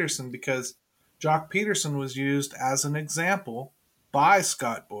 Jock Peterson, because Jock Peterson was used as an example by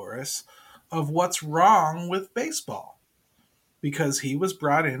Scott Boras of what's wrong with baseball. Because he was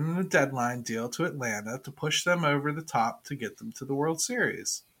brought in a deadline deal to Atlanta to push them over the top to get them to the World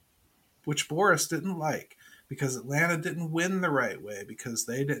Series, which Boras didn't like, because Atlanta didn't win the right way, because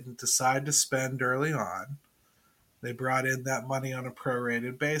they didn't decide to spend early on. They brought in that money on a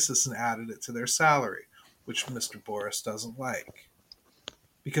prorated basis and added it to their salary, which Mr. Boras doesn't like.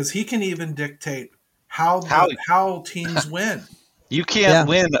 Because he can even dictate how teams win. You can't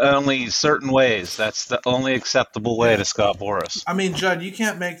win only certain ways. That's the only acceptable way to Scott Boras. I mean, Judd, you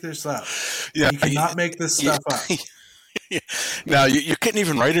can't make this up. Yeah, you cannot make this stuff up. Now, you couldn't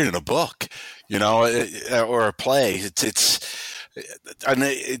even write it in a book, or a play. It's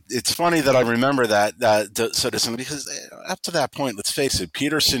funny that I remember that citizen, because up to that point, let's face it,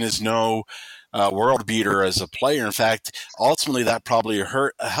 Peterson is no world beater as a player. In fact, ultimately, that probably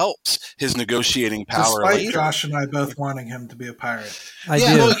helps his negotiating power. Despite later. Josh and I both wanting him to be a Pirate. I do,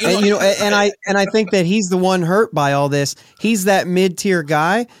 well, and I think that he's the one hurt by all this. He's that mid-tier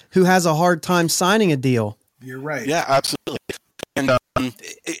guy who has a hard time signing a deal. You're right. Yeah, absolutely. And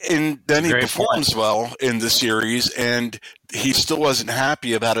then he performs well in the series, and he still wasn't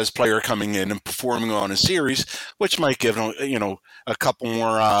happy about his player coming in and performing on a series, which might give him, a couple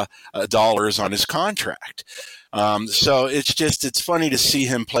more dollars on his contract. So it's funny to see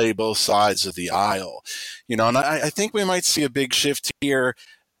him play both sides of the aisle, and I think we might see a big shift here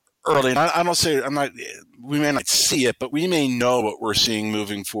early. And we may not see it, but we may know what we're seeing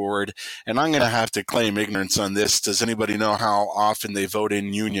moving forward. And I'm going to have to claim ignorance on this. Does anybody know how often they vote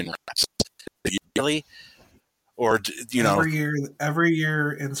in union reps? Yearly? Or, Every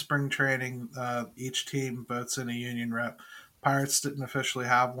year in spring training, each team votes in a union rep. Pirates didn't officially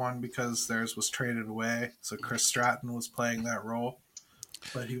have one because theirs was traded away. So Chris Stratton was playing that role,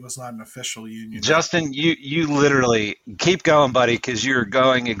 but he was not an official union. Justin, you literally keep going, buddy, because you're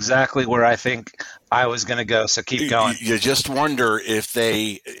going exactly where I think I was going to go. So keep going. You just wonder if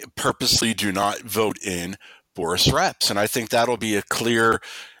they purposely do not vote in Boras reps, and I think that'll be a clear,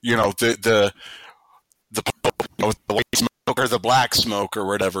 the way smoke or the black smoke or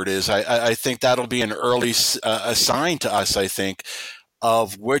whatever it is. I think that'll be an early a sign to us, I think,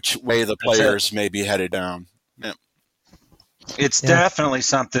 of which way the players may be headed down. Yeah. It's definitely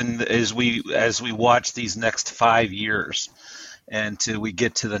something as we watch these next 5 years and till we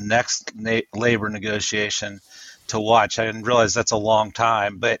get to the next labor negotiation to watch. I didn't realize that's a long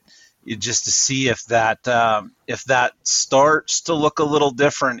time, but just to see if that starts to look a little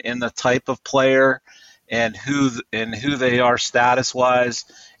different in the type of player and who they are status wise,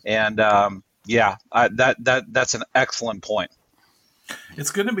 and that's an excellent point.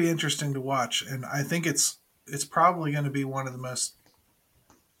 It's going to be interesting to watch, and I think it's probably going to be one of the most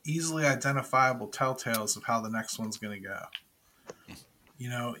easily identifiable telltales of how the next one's going to go.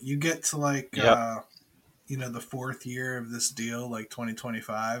 You get to the fourth year of this deal, like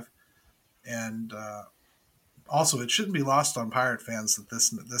 2025, and also it shouldn't be lost on Pirate fans that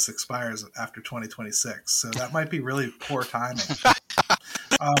this expires after 2026, so that might be really poor timing.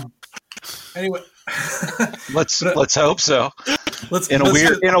 Anyway, let's hope so. In a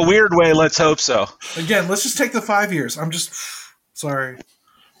weird way, let's hope so. Again, let's just take the 5 years. I'm just sorry,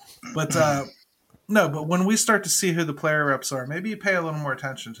 but no. But when we start to see who the player reps are, maybe you pay a little more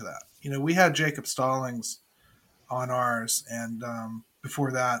attention to that. We had Jacob Stallings on ours, and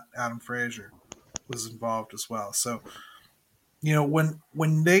before that, Adam Frazier was involved as well. So,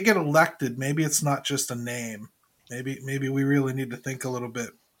 when they get elected, maybe it's not just a name. Maybe we really need to think a little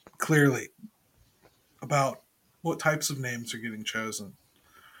bit clearly about what types of names are getting chosen.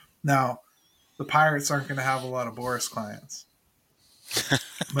 Now, the Pirates aren't going to have a lot of Boris clients,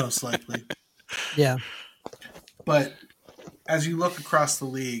 most likely. Yeah. But as you look across the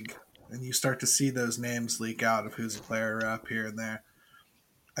league and you start to see those names leak out of who's a player rep here and there,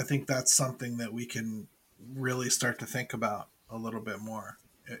 I think that's something that we can really start to think about a little bit more.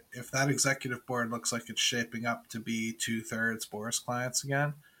 If that executive board looks like it's shaping up to be 2/3 Boris clients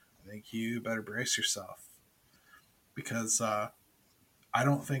again, I think you better brace yourself, because I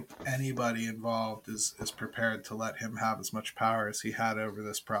don't think anybody involved is prepared to let him have as much power as he had over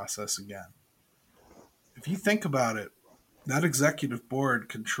this process again. If you think about it, that executive board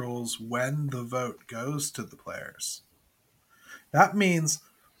controls when the vote goes to the players. That means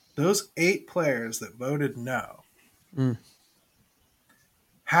those 8 players that voted no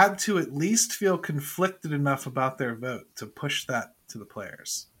had to at least feel conflicted enough about their vote to push that to the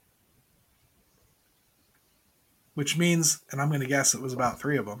players. Which means, and I'm going to guess it was about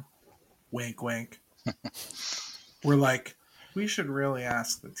 3 of them, wink, wink, we're like, we should really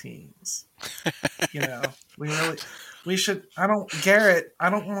ask the teams. We should, Garrett,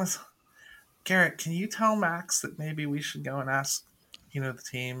 can you tell Max that maybe we should go and ask, the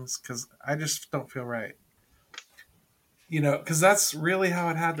teams? Because I just don't feel right. Because that's really how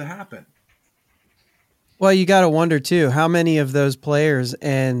it had to happen. Well, you got to wonder, too, how many of those players,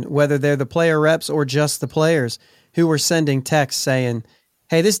 and whether they're the player reps or just the players, who were sending texts saying,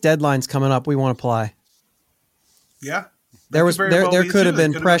 hey, this deadline's coming up, we want to play. Yeah. There could have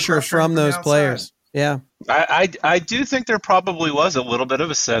been pressure from those players. Yeah. I do think there probably was a little bit of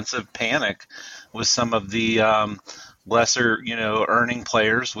a sense of panic with some of the lesser, earning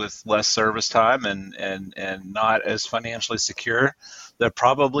players with less service time and not as financially secure, that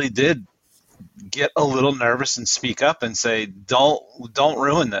probably did get a little nervous and speak up and say, don't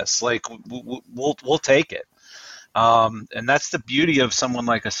ruin this. Like, we'll take it. And that's the beauty of someone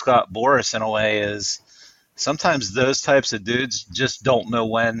like a Scott Boras, in a way, is sometimes those types of dudes just don't know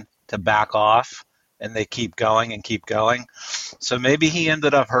when to back off, and they keep going and keep going. So maybe he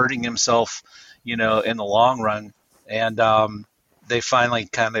ended up hurting himself, in the long run. And they finally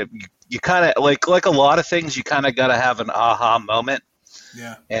you like a lot of things, you kind of got to have an aha moment.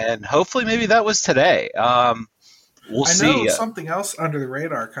 Yeah. And hopefully maybe that was today. We'll see. I know something else under the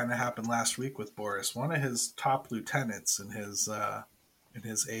radar kind of happened last week with Boris. One of his top lieutenants in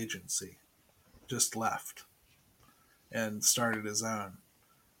his agency just left and started his own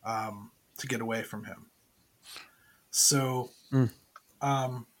to get away from him. So,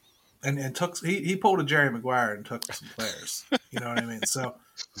 and took he pulled a Jerry Maguire and took some players. You know what I mean? So,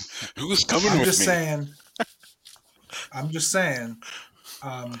 who's coming with me? I'm just saying.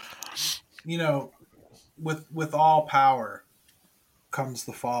 With all power comes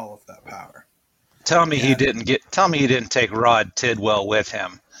the fall of that power. Tell me he didn't take Rod Tidwell with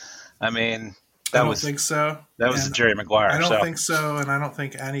him. I mean, I don't think so. That was the Jerry Maguire. I don't think so, and I don't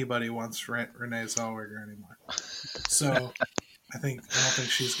think anybody wants Renee Zellweger anymore. So I don't think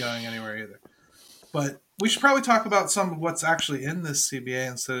she's going anywhere either. But we should probably talk about some of what's actually in this CBA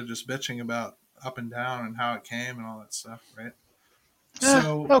instead of just bitching about up and down and how it came and all that stuff, right?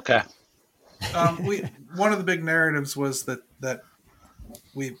 So okay. One of the big narratives was that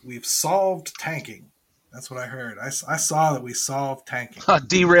we've solved tanking. That's what I heard. I saw that we solved tanking.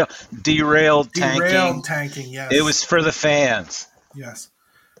 Derailed tanking. Derailed tanking. Yes, it was for the fans. Yes.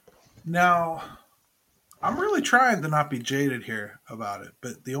 Now, I'm really trying to not be jaded here about it,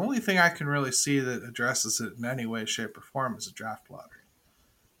 but the only thing I can really see that addresses it in any way, shape, or form is a draft lottery.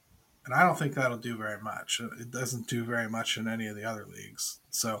 And I don't think that'll do very much. It doesn't do very much in any of the other leagues.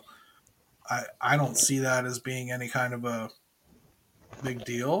 So I don't see that as being any kind of a big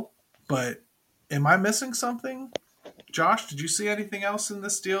deal. But am I missing something? Josh, did you see anything else in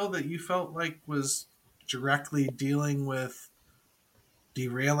this deal that you felt like was directly dealing with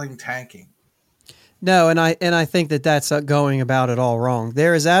derailing tanking? No, and I think that that's going about it all wrong.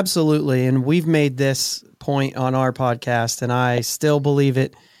 There is absolutely, and we've made this point on our podcast, and I still believe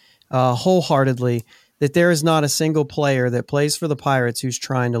it wholeheartedly, that there is not a single player that plays for the Pirates who's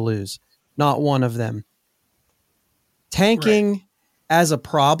trying to lose. Not one of them. Tanking as a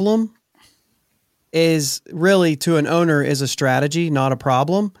problem is really, to an owner, is a strategy, not a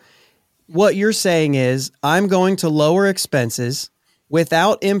problem. What you're saying is, I'm going to lower expenses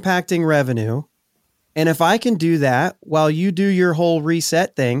without impacting revenue. And if I can do that while you do your whole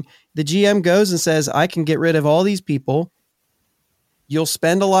reset thing, the GM goes and says, I can get rid of all these people. You'll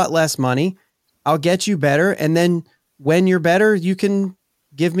spend a lot less money. I'll get you better. And then when you're better, you can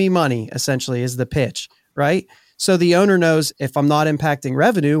give me money, essentially, is the pitch, right? So the owner knows, if I'm not impacting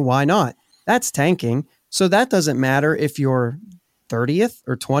revenue, why not? That's tanking. So that doesn't matter if you're 30th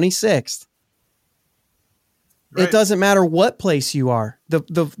or 26th. Right. It doesn't matter what place you are.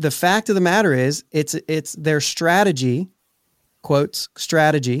 The fact of the matter is, it's their strategy, quotes,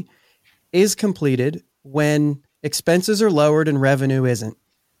 strategy, is completed when expenses are lowered and revenue isn't,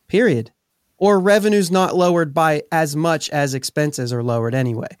 period. Or revenue's not lowered by as much as expenses are lowered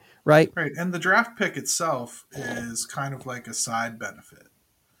anyway, right? Right, and the draft pick itself is kind of like a side benefit.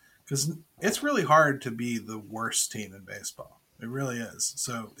 Because it's really hard to be the worst team in baseball. It really is.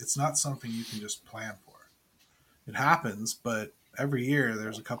 So it's not something you can just plan for. It happens, but every year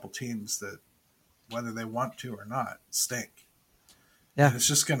there's a couple teams that, whether they want to or not, stink. Yeah. And it's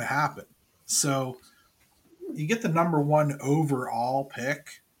just going to happen. So you get the number one overall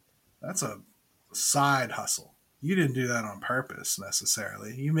pick. That's a side hustle. You didn't do that on purpose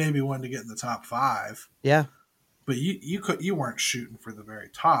necessarily. You maybe wanted to get in the top 5. Yeah. But you weren't shooting for the very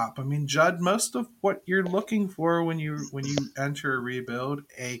top. I mean, Judd, most of what you're looking for when you enter a rebuild,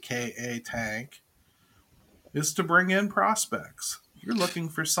 aka tank, is to bring in prospects. You're looking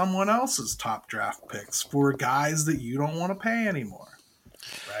for someone else's top draft picks for guys that you don't want to pay anymore,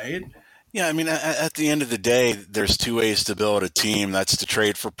 right? Yeah, I mean, at the end of the day, there's two ways to build a team. That's to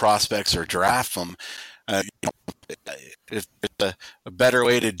trade for prospects or draft them. If it's a better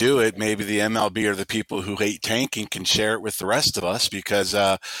way to do it, maybe the MLB or the people who hate tanking can share it with the rest of us, because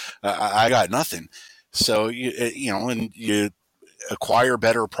I got nothing. So, and you acquire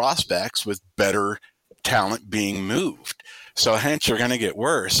better prospects with better talent being moved. So hence you're going to get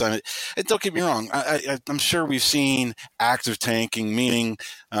worse. I mean, and don't get me wrong. I'm sure we've seen active tanking, meaning,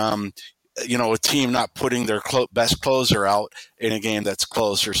 a team not putting their best closer out in a game that's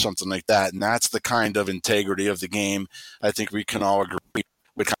close or something like that. And that's the kind of integrity of the game I think we can all agree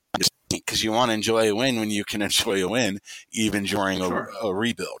with, because you want to enjoy a win when you can enjoy a win, even during a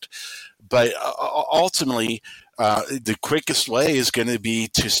rebuild. But ultimately, the quickest way is going to be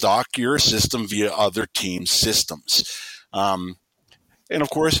to stock your system via other teams' systems. And of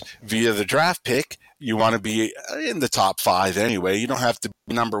course, via the draft pick, you want to be in the top 5 anyway. You don't have to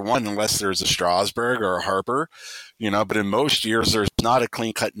be number 1 unless there's a Strasburg or a Harper, but in most years, there's not a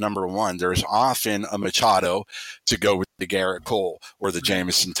clean-cut number 1. There's often a Machado to go with the Garrett Cole or the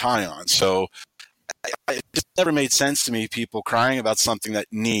Jameson Taillon. So it just never made sense to me, people crying about something that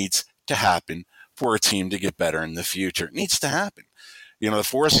needs to happen for a team to get better in the future. It needs to happen. The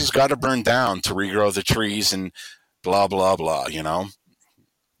forest has got to burn down to regrow the trees and blah, blah, blah,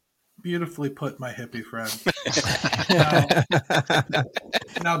 Beautifully put, my hippie friend.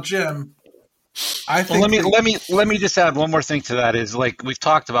 now, Jim, I think. Well, let me just add one more thing to that. Is like we've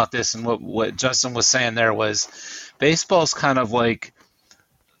talked about this, and what Justin was saying there was, baseball's kind of like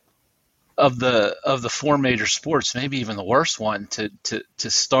of the 4 major sports, maybe even the worst one to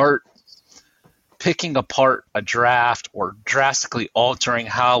start picking apart a draft or drastically altering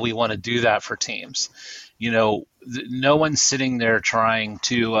how we want to do that for teams. No one's sitting there trying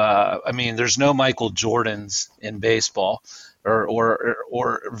to. There's no Michael Jordans in baseball,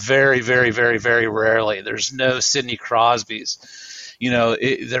 or very, very, very, very rarely. There's no Sidney Crosbys.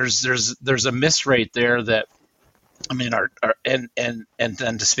 There's a miss rate there that. And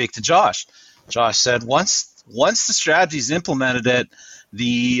then to speak to Josh, Josh said, once the strategy's implemented at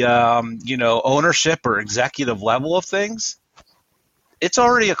the ownership or executive level of things, it's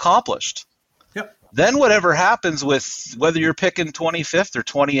already accomplished. Yep. Then whatever happens with whether you're picking 25th or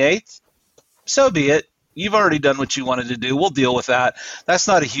 28th, so be it. You've already done what you wanted to do. We'll deal with that. That's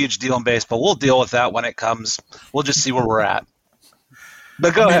not a huge deal in baseball. We'll deal with that when it comes. We'll just see where we're at.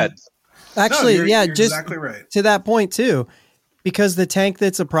 But go ahead. Actually, you're just exactly right. To that point too, because the tank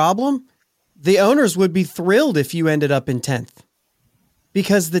that's a problem, the owners would be thrilled if you ended up in 10th.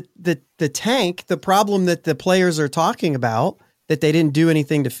 Because the tank, the problem that the players are talking about, that they didn't do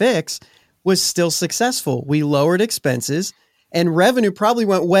anything to fix, was still successful. We lowered expenses, and revenue probably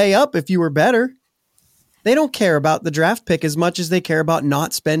went way up if you were better. They don't care about the draft pick as much as they care about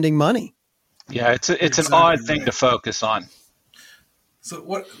not spending money. Yeah, it's Exactly an odd thing right. to focus on.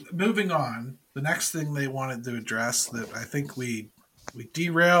 So moving on, the next thing they wanted to address that I think we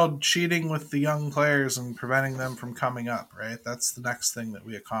derailed cheating with the young players and preventing them from coming up, right? That's the next thing that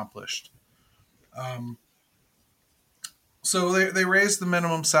we accomplished. So they raised the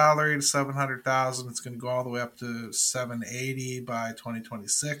minimum salary to $700,000. It's going to go all the way up to $780,000 by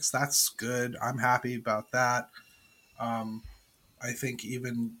 2026. That's good. I'm happy about that. I think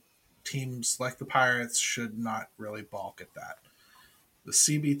even teams like the Pirates should not really balk at that. The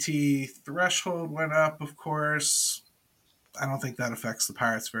CBT threshold went up, of course. I don't think that affects the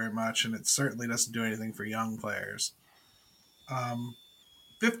Pirates very much, and it certainly doesn't do anything for young players. $50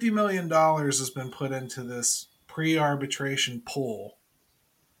 million has been put into this pre-arbitration pool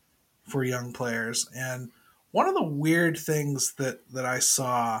for young players. And one of the weird things that I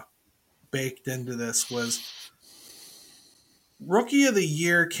saw baked into this was Rookie of the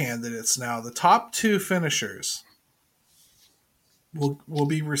Year candidates now. The top two finishers will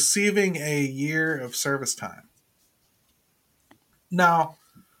be receiving a year of service time. Now,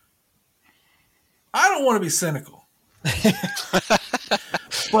 I don't want to be cynical.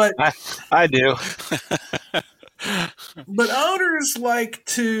 But I do. But owners like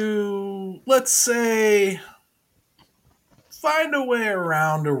to, let's say, find a way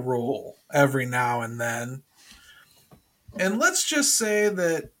around a rule every now and then. And let's just say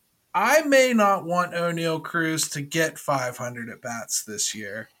that I may not want O'Neal Cruz to get 500 at-bats this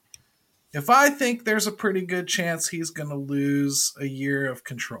year. If I think there's a pretty good chance he's going to lose a year of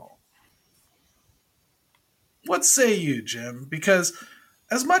control. What say you, Jim? Because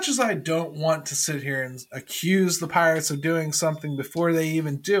as much as I don't want to sit here and accuse the Pirates of doing something before they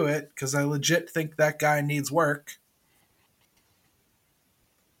even do it, because I legit think that guy needs work,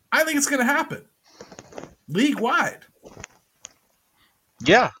 I think it's going to happen. League-wide.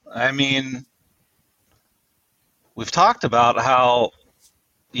 Yeah, I mean, we've talked about how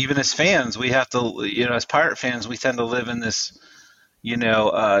even as fans, we have to, as Pirate fans, we tend to live in this,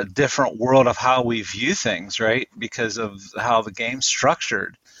 different world of how we view things, right? Because of how the game's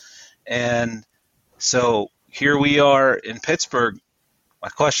structured. And so here we are in Pittsburgh. My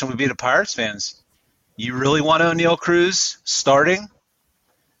question would be to Pirates fans, you really want O'Neal Cruz starting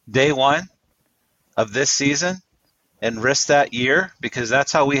day one of this season and risk that year? Because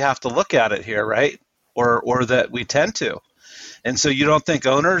that's how we have to look at it here, right? Or that we tend to. And so you don't think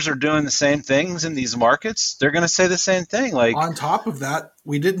owners are doing the same things in these markets? They're going to say the same thing. Like, on top of that,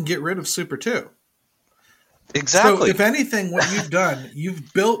 we didn't get rid of Super 2. Exactly. So if anything, what you've done,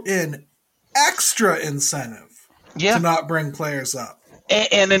 you've built in extra incentive to not bring players up.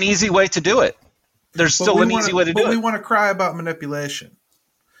 And an easy way to do it. There's still an easy way to do it. But we want to cry about manipulation.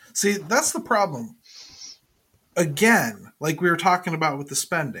 See, that's the problem. Again, like we were talking about with the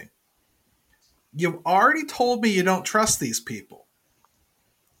spending. You've already told me you don't trust these people.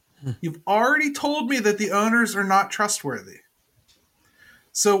 You've already told me that the owners are not trustworthy.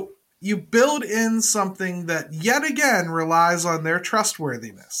 So you build in something that yet again relies on their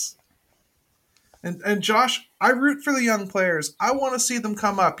trustworthiness. And Josh, I root for the young players. I want to see them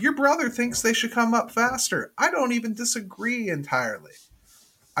come up. Your brother thinks they should come up faster. I don't even disagree entirely.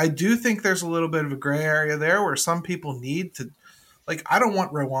 I do think there's a little bit of a gray area there where some people need to, like, I don't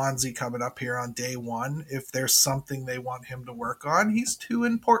want Rowanzi coming up here on day one if there's something they want him to work on. He's too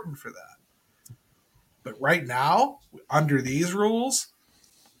important for that. But right now, under these rules,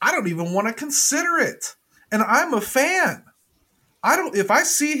 I don't even want to consider it. And I'm a fan. If I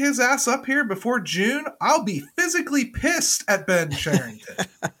see his ass up here before June, I'll be physically pissed at Ben Cherington.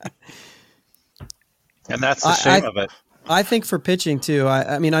 And that's the shame of it. I think for pitching too,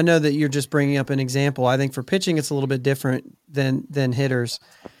 I mean, I know that you're just bringing up an example. I think for pitching, it's a little bit different than hitters,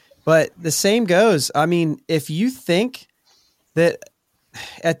 but the same goes. I mean, if you think that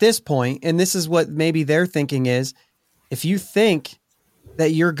at this point, and this is what maybe their thinking is, if you think that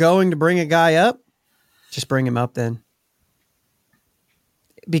you're going to bring a guy up, just bring him up then.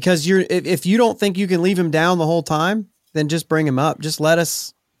 Because if you don't think you can leave him down the whole time, then just bring him up. Just let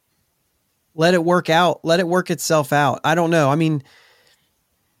it work out. Let it work itself out. I don't know. I mean,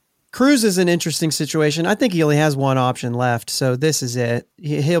 Cruz is an interesting situation. I think he only has one option left. So this is it.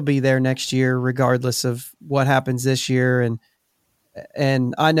 He'll be there next year, regardless of what happens this year.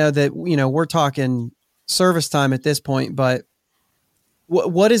 And I know that, we're talking service time at this point, but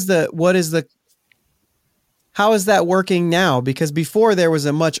how is that working now? Because before there was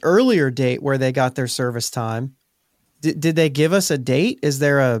a much earlier date where they got their service time. Did they give us a date? Is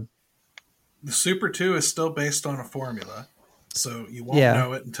there the Super 2 is still based on a formula, so you won't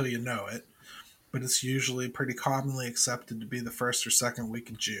know it until you know it, but it's usually pretty commonly accepted to be the first or second week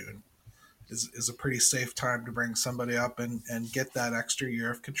of June is a pretty safe time to bring somebody up and get that extra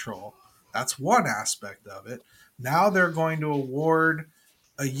year of control. That's one aspect of it. Now they're going to award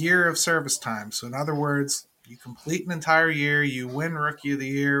a year of service time. So in other words, you complete an entire year, you win Rookie of the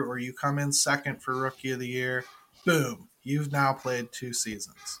Year, or you come in second for Rookie of the Year, boom, you've now played 2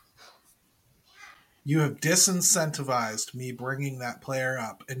 seasons. You have disincentivized me bringing that player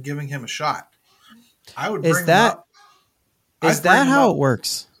up and giving him a shot. I would bring him up. Is that how it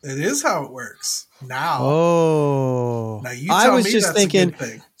works? It is how it works now. Oh, now you tell me just that's thinking, a good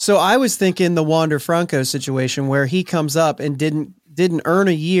thing. So I was thinking the Wander Franco situation where he comes up and didn't earn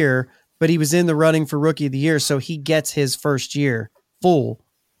a year, but he was in the running for Rookie of the Year, so he gets his first year full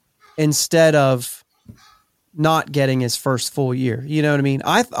instead of not getting his first full year. You know what I mean?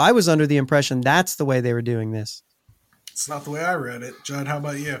 I was under the impression that's the way they were doing this. It's not the way I read it. Judd, how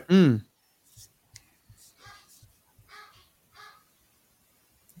about you?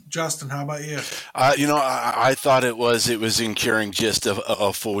 Justin, how about you? I thought it was incurring just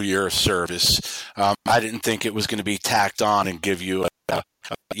a full year of service. I didn't think it was going to be tacked on and give you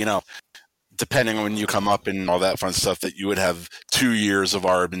depending on when you come up and all that fun stuff, that you would have 2 years of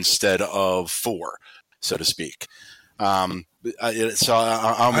ARB instead of 4, so to speak. I'm with Josh.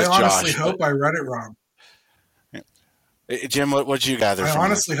 I honestly hope I read it wrong. Jim, what'd you gather? I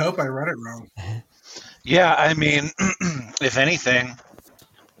honestly hope I read it wrong. Yeah, I mean, if anything,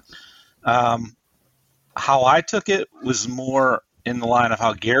 how I took it was more in the line of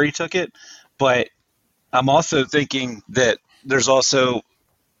how Gary took it, but I'm also thinking that there's also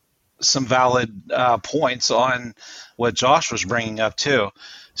some valid points on what Josh was bringing up too.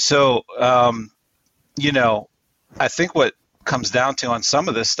 So, I think what comes down to on some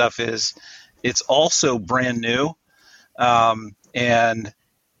of this stuff is it's also brand new, and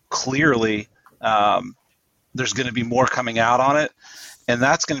clearly there's going to be more coming out on it, and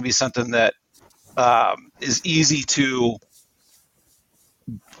that's going to be something that is easy to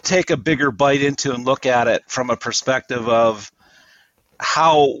take a bigger bite into and look at it from a perspective of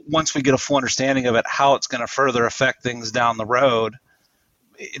how, once we get a full understanding of it, how it's going to further affect things down the road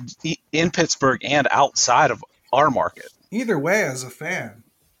in Pittsburgh and outside of our market. Either way, as a fan,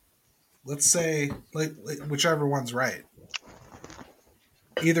 let's say like whichever one's right.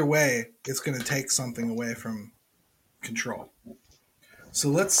 Either way, it's going to take something away from control. So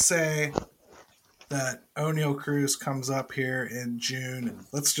let's say that O'Neal Cruz comes up here in June, and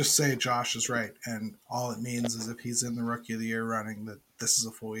let's just say Josh is right, and all it means is if he's in the Rookie of the Year running, that this is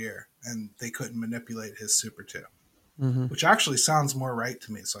a full year, and they couldn't manipulate his Super 2, which actually sounds more right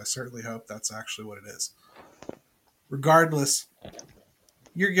to me, so I certainly hope that's actually what it is. Regardless,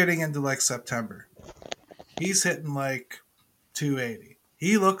 you're getting into like September. He's hitting like 280.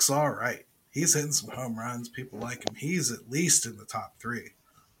 He looks all right. He's hitting some home runs. People like him. He's at least in the top 3.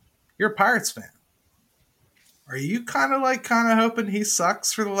 You're a Pirates fan. Are you kind of hoping he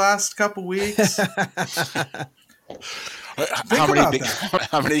sucks for the last couple weeks?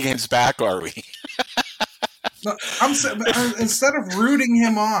 How many games back are we? No, instead of rooting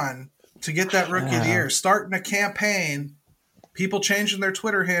him on to get that Rookie of the Year, starting a campaign, people changing their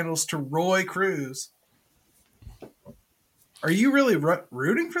Twitter handles to Roy Cruz. Are you really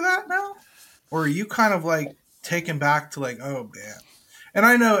rooting for that now? Or are you kind of like taken back to like, oh man. And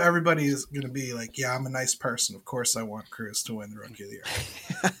I know everybody is going to be like, yeah, I'm a nice person. Of course I want Cruz to win the Rookie of the Year.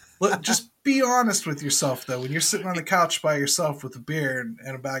 Look, just be honest with yourself, though. When you're sitting on the couch by yourself with a beer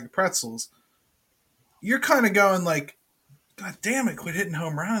and a bag of pretzels, you're kind of going like, God damn it, quit hitting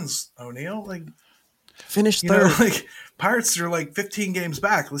home runs, O'Neal. Like, finish third. Like Pirates are like 15 games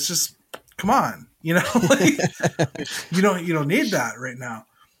back. Let's just come on. Like, you don't need that right now.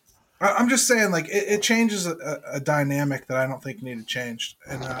 I'm just saying, like, it changes a dynamic that I don't think needed changed.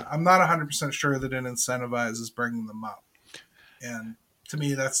 And I'm not 100% sure that it incentivizes bringing them up. And to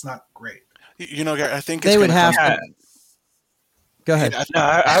me, that's not great. I think they would have to. Go ahead. No,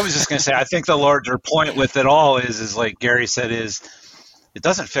 I was just going to say, I think the larger point with it all is like Gary said, is it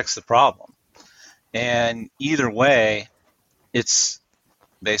doesn't fix the problem. And either way,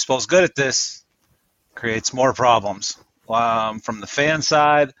 baseball's good at this, creates more problems. From the fan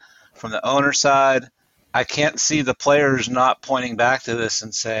side, from the owner side, I can't see the players not pointing back to this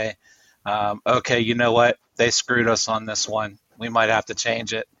and say, okay, you know what? They screwed us on this one. We might have to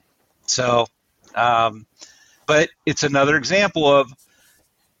change it. So, but it's another example of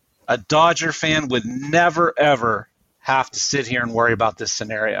a Dodger fan would never, ever have to sit here and worry about this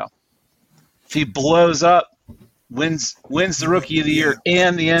scenario. If he blows up, wins the Rookie of the Year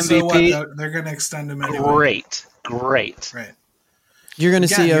and the MVP, so what, they're going to extend him anyway. Great. Right. You're going to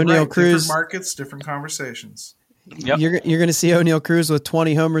see O'Neal Cruz. Different markets, different conversations. Yep. You're going to see O'Neal Cruz with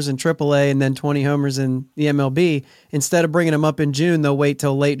 20 homers in AAA and then 20 homers in the MLB. Instead of bringing him up in June, they'll wait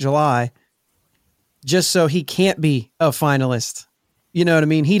till late July just so he can't be a finalist. You know what I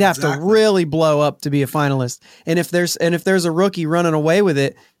mean? He'd have to really blow up to be a finalist. And if there's a rookie running away with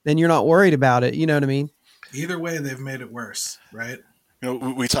it, then you're not worried about it. You know what I mean? Either way, they've made it worse, right? You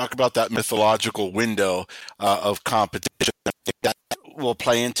know, we talk about that mythological window of competition that will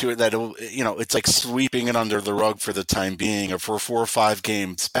play into it. That it's like sweeping it under the rug for the time being. If we're 4 or 5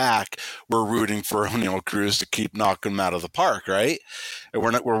 games back, we're rooting for O'Neal Cruz to keep knocking him out of the park, right? And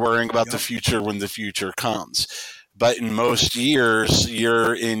we're worrying about the future when the future comes. But in most years,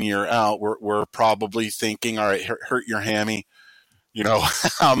 year in, year out, we're probably thinking, all right, hurt your hammy, go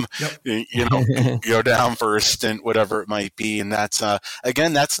down for a stint, whatever it might be. And that's,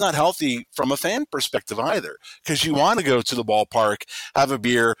 again, that's not healthy from a fan perspective either, because you want to go to the ballpark, have a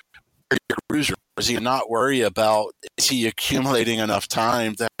beer, your cruiser, and not worry about, is he accumulating enough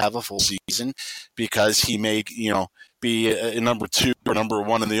time to have a full season, because he may, be a number 2 or number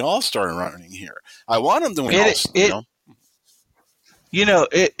 1 in the All-Star running here. I want him to win.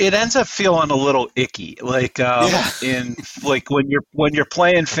 It ends up feeling a little icky, in like when you're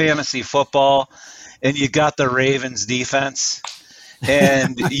playing fantasy football and you got the Ravens defense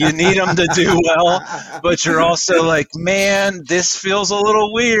and you need them to do well, but you're also like, man, this feels a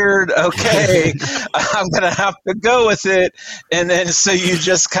little weird. Okay, I'm gonna have to go with it, and then so you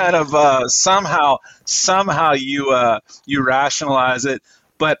just kind of somehow you rationalize it.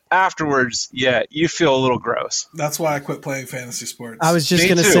 But afterwards, you feel a little gross. That's why I quit playing fantasy sports. I was just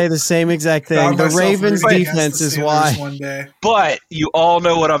going to say the same exact thing. The Ravens defense is why. One day. But you all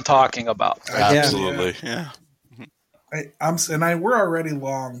know what I'm talking about. Absolutely, yeah. We're already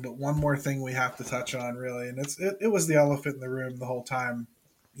long, but one more thing we have to touch on, really, and it was the elephant in the room the whole time,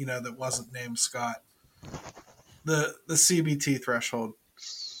 that wasn't named Scott. The CBT threshold.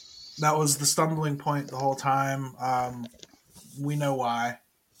 That was the stumbling point the whole time. We know why.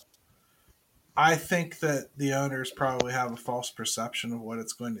 I think that the owners probably have a false perception of what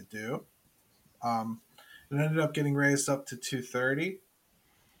it's going to do. It ended up getting raised up to 230.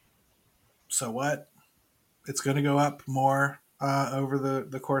 So what? It's going to go up more over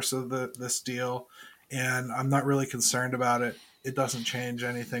the course of this deal, and I'm not really concerned about it. It doesn't change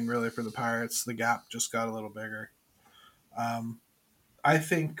anything really for the Pirates. The gap just got a little bigger. I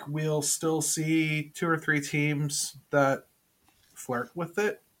think we'll still see 2 or 3 teams that flirt with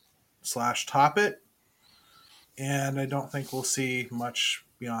it / top it, and I don't think we'll see much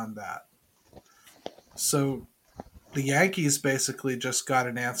beyond that. So the Yankees basically just got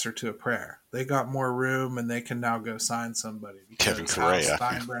an answer to a prayer. They got more room, and they can now go sign somebody because Hal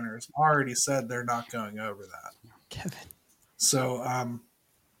Steinbrenner has already said they're not going over that. Kevin. So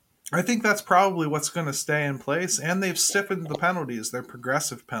I think that's probably what's going to stay in place, and they've stiffened the penalties. They're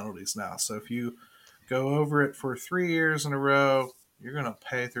progressive penalties now. So if you go over it for 3 years in a row, you're going to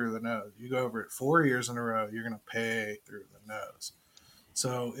pay through the nose. You go over it 4 years in a row, you're going to pay through the nose.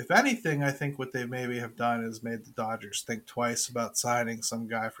 So if anything, I think what they maybe have done is made the Dodgers think twice about signing some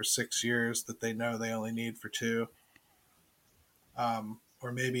guy for 6 years that they know they only need for 2.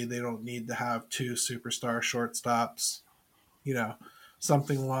 Or maybe they don't need to have 2 superstar shortstops,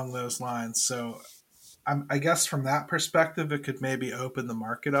 something along those lines. So I guess from that perspective, it could maybe open the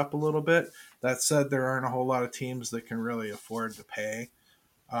market up a little bit. That said, there aren't a whole lot of teams that can really afford to pay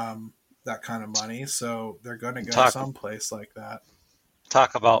that kind of money. So they're going to go someplace like that.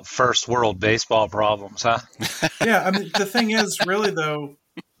 Talk about first world baseball problems, huh? Yeah, I mean, the thing is, really, though,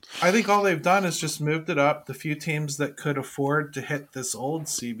 I think all they've done is just moved it up. The few teams that could afford to hit this old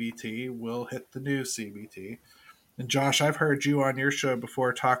CBT will hit the new CBT. And Josh, I've heard you on your show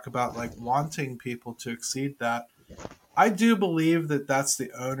before talk about wanting people to exceed that. I do believe that that's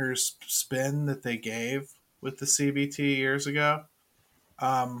the owner's spin that they gave with the CBT years ago.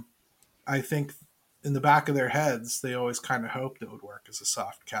 I think in the back of their heads, they always kind of hoped it would work as a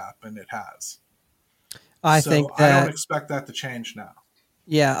soft cap, and it has. I don't expect that to change now.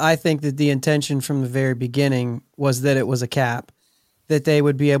 Yeah, I think that the intention from the very beginning was that it was a cap, that they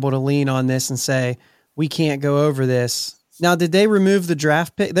would be able to lean on this and say, we can't go over this. Now, did they remove the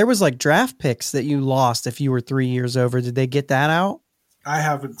draft pick? There was like draft picks that you lost if you were 3 years over. Did they get that out? I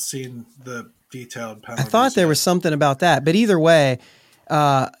haven't seen the detailed penalties. I thought there was something about that, but either way,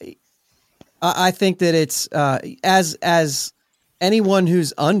 I think that it's as anyone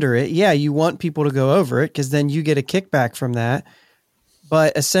who's under it, yeah, you want people to go over it because then you get a kickback from that.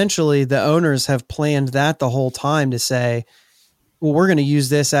 But essentially, the owners have planned that the whole time to say, well, we're going to use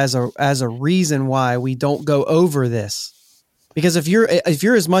this as a reason why we don't go over this. Because if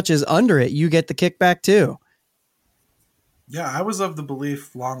you're as much as under it, you get the kickback too. Yeah, I was of the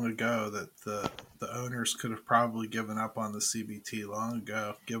belief long ago that the owners could have probably given up on the CBT long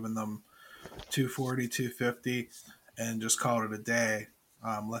ago, given them 240, 250, and just called it a day.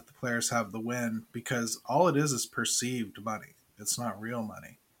 Let the players have the win, because all it is perceived money. It's not real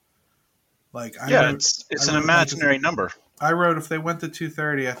money. It's an imaginary number. I wrote if they went to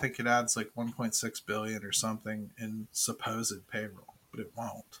 230, I think it adds like 1.6 billion or something in supposed payroll, but it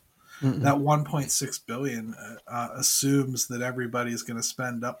won't. Mm-mm. That 1.6 billion assumes that everybody's going to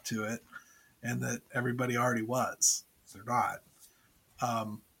spend up to it, and that everybody already was. They're not.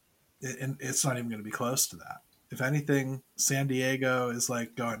 And it's not even going to be close to that. If anything, San Diego is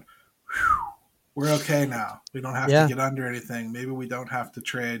like going, we're okay now. We don't have to get under anything. Maybe we don't have to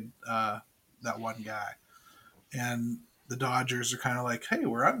trade that one guy. And the Dodgers are kind of like, hey,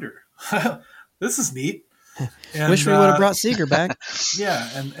 we're under. This is neat. And, wish we would have brought Seager back. Yeah,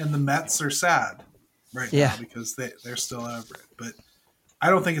 and the Mets are sad right now because they're still over it. But I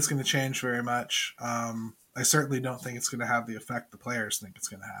don't think it's going to change very much. I certainly don't think it's going to have the effect the players think it's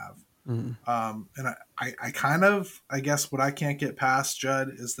going to have. Mm-hmm. And I guess what I can't get past,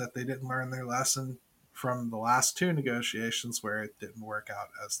 Judd, is that they didn't learn their lesson from the last two negotiations where it didn't work out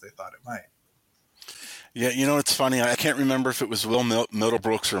as they thought it might. Yeah, it's funny. I can't remember if it was Will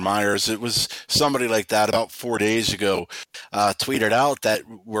Middlebrooks or Myers. It was somebody like that about 4 days ago tweeted out that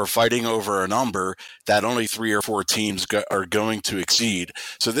we're fighting over a number that only 3 or 4 teams are going to exceed.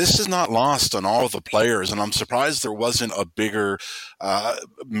 So this is not lost on all of the players, and I'm surprised there wasn't a bigger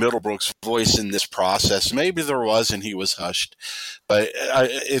Middlebrooks voice in this process. Maybe there was, and he was hushed. But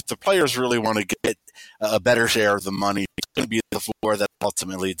if the players really want to get a better share of the money, it's going to be the floor that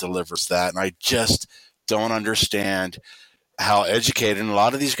ultimately delivers that. And I just don't understand how educated, and a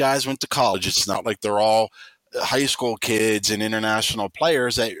lot of these guys went to college. It's not like they're all high school kids and international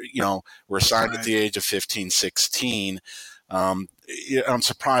players that, were signed at the age of 15, 16. I'm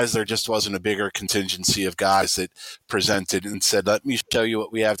surprised there just wasn't a bigger contingency of guys that presented and said, let me show you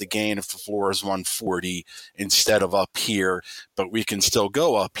what we have to gain if the floor is 140 instead of up here, but we can still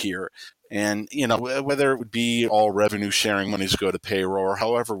go up here. And, whether it would be all revenue sharing monies go to payroll or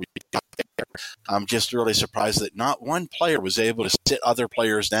however we got there, I'm just really surprised that not one player was able to sit other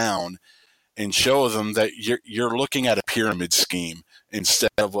players down and show them that you're looking at a pyramid scheme instead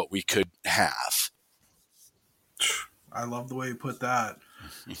of what we could have. I love the way you put that.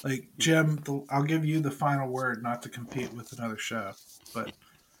 Like, Jim, I'll give you the final word, not to compete with another show. But,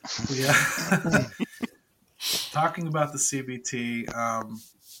 yeah. Talking about the CBT,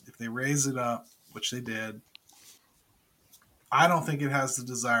 if they raise it up, which they did, I don't think it has the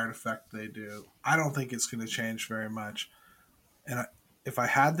desired effect they do. I don't think it's going to change very much. And if I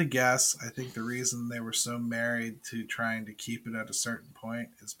had to guess, I think the reason they were so married to trying to keep it at a certain point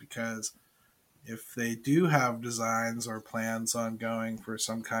is because if they do have designs or plans on going for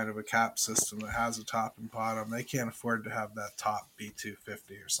some kind of a cap system that has a top and bottom, they can't afford to have that top be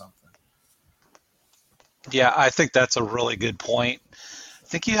 250 or something. Yeah, I think that's a really good point. I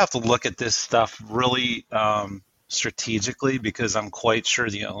think you have to look at this stuff really strategically, because I'm quite sure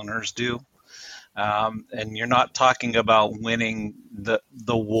the owners do. And you're not talking about winning the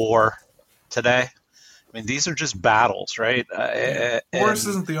war today. I mean, these are just battles, right? Horse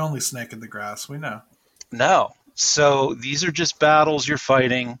isn't the only snake in the grass, we know. No. So these are just battles you're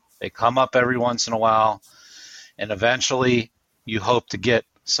fighting. They come up every once in a while, and eventually you hope to get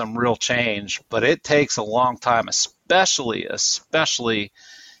some real change. But it takes a long time, especially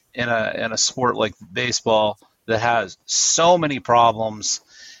in a sport like baseball that has so many problems.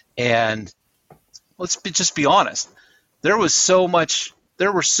 And let's just be honest. There were so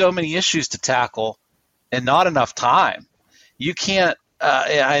many issues to tackle and not enough time. You can't,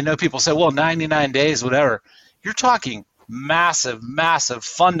 I know people say, well, 99 days, whatever. You're talking massive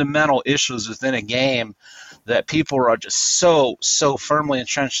fundamental issues within a game that people are just so firmly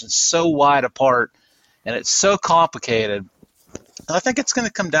entrenched and so wide apart and it's so complicated. And I think it's going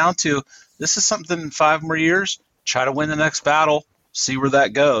to come down to, this is something in 5 more years, try to win the next battle, see where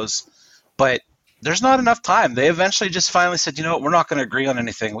that goes. But there's not enough time. They eventually just finally said, you know what, we're not going to agree on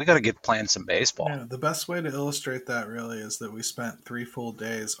anything. We got to get playing some baseball. Yeah, the best way to illustrate that really is that we spent 3 full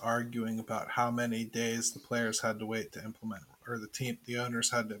days arguing about how many days the players had to wait to implement, or the owners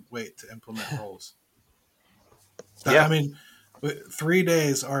had to wait to implement rules. Yeah. I mean, 3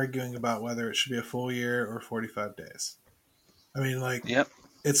 days arguing about whether it should be a full year or 45 days. I mean, like, Yep.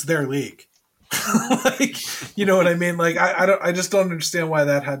 It's their league. Like, you know what I mean? Like, I just don't understand why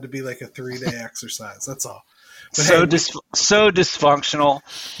that had to be like a 3-day exercise. That's all. But so dysfunctional.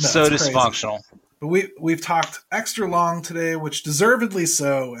 No, so it's dysfunctional. crazy. But we've talked extra long today, which deservedly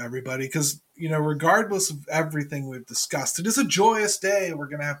so, everybody, because, you know, regardless of everything we've discussed, it is a joyous day. We're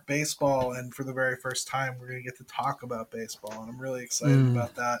going to have baseball, and for the very first time, we're going to get to talk about baseball, and I'm really excited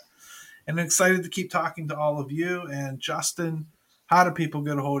about that. And I'm excited to keep talking to all of you. And Justin, how do people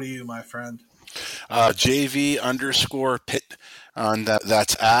get a hold of you, my friend? JV_Pitt on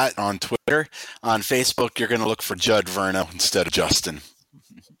that's on Twitter. On Facebook, you're going to look for Judd Verno instead of Justin.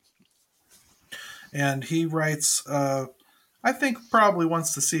 And he writes, I think probably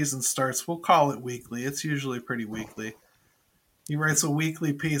once the season starts, we'll call it weekly. It's usually pretty weekly. He writes a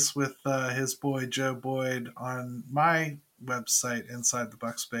weekly piece with his boy Joe Boyd on my website, Inside the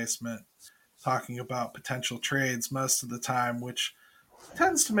Bucs Basement, talking about potential trades most of the time, which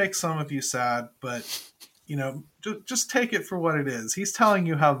tends to make some of you sad, but, you know, just take it for what it is. He's telling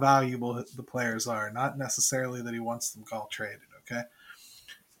you how valuable the players are, not necessarily that he wants them all traded, okay?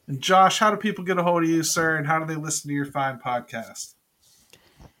 And Josh, how do people get a hold of you, sir, and how do they listen to your fine podcast?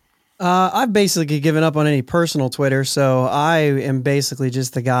 I've basically given up on any personal Twitter, so I am basically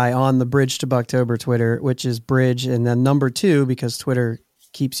just the guy on the Bridge to Bucktober Twitter, which is Bridge and then number 2, because Twitter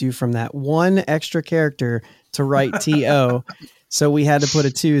keeps you from that one extra character to write TO. So we had to put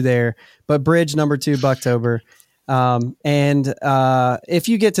a 2 there, but Bridge number 2 Bucktober. And if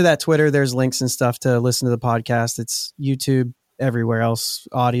you get to that Twitter, there's links and stuff to listen to the podcast. It's YouTube, everywhere else,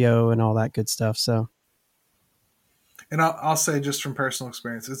 audio and all that good stuff. So, and I'll say just from personal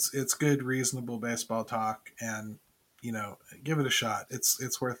experience, it's good, reasonable baseball talk, and, you know, give it a shot.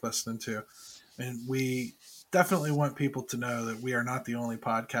 It's worth listening to. And we definitely want people to know that we are not the only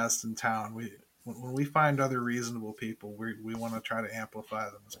podcast in town. When we find other reasonable people, we want to try to amplify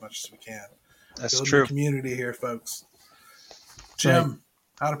them as much as we can. That's Build true. the community here, folks. Jim,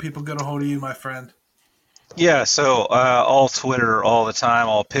 how do people get a hold of you, my friend? Yeah, so all Twitter all the time,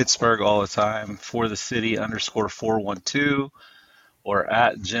 all Pittsburgh all the time, for the city _412 or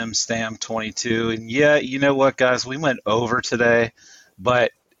at Jim Stamm 22. And yeah, you know what, guys, we went over today,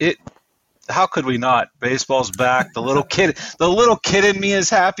 but how could we not? Baseball's back. The little kid in me is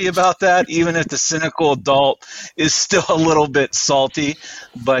happy about that, even if the cynical adult is still a little bit salty.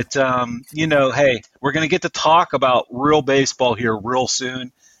 But, you know, hey, we're going to get to talk about real baseball here real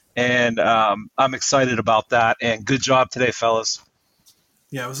soon. And I'm excited about that. And good job today, fellas.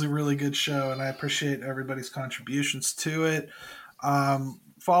 Yeah, it was a really good show, and I appreciate everybody's contributions to it.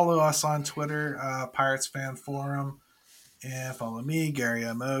 Follow us on Twitter, Pirates Fan Forum. And follow me, Gary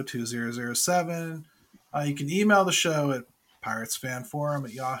MO2007. You can email the show at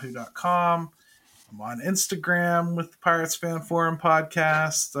piratesfanforum@yahoo.com. I'm on Instagram with the Pirates Fan Forum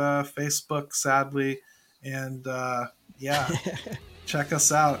podcast, Facebook, sadly. And yeah, check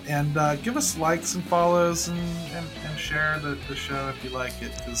us out. And give us likes and follows and share the show if you like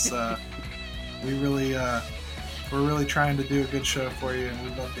it, because we're really trying to do a good show for you, and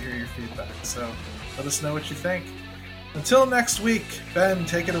we'd love to hear your feedback. So let us know what you think. Until next week, Ben,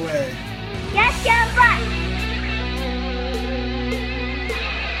 take it away. Yes, your butt.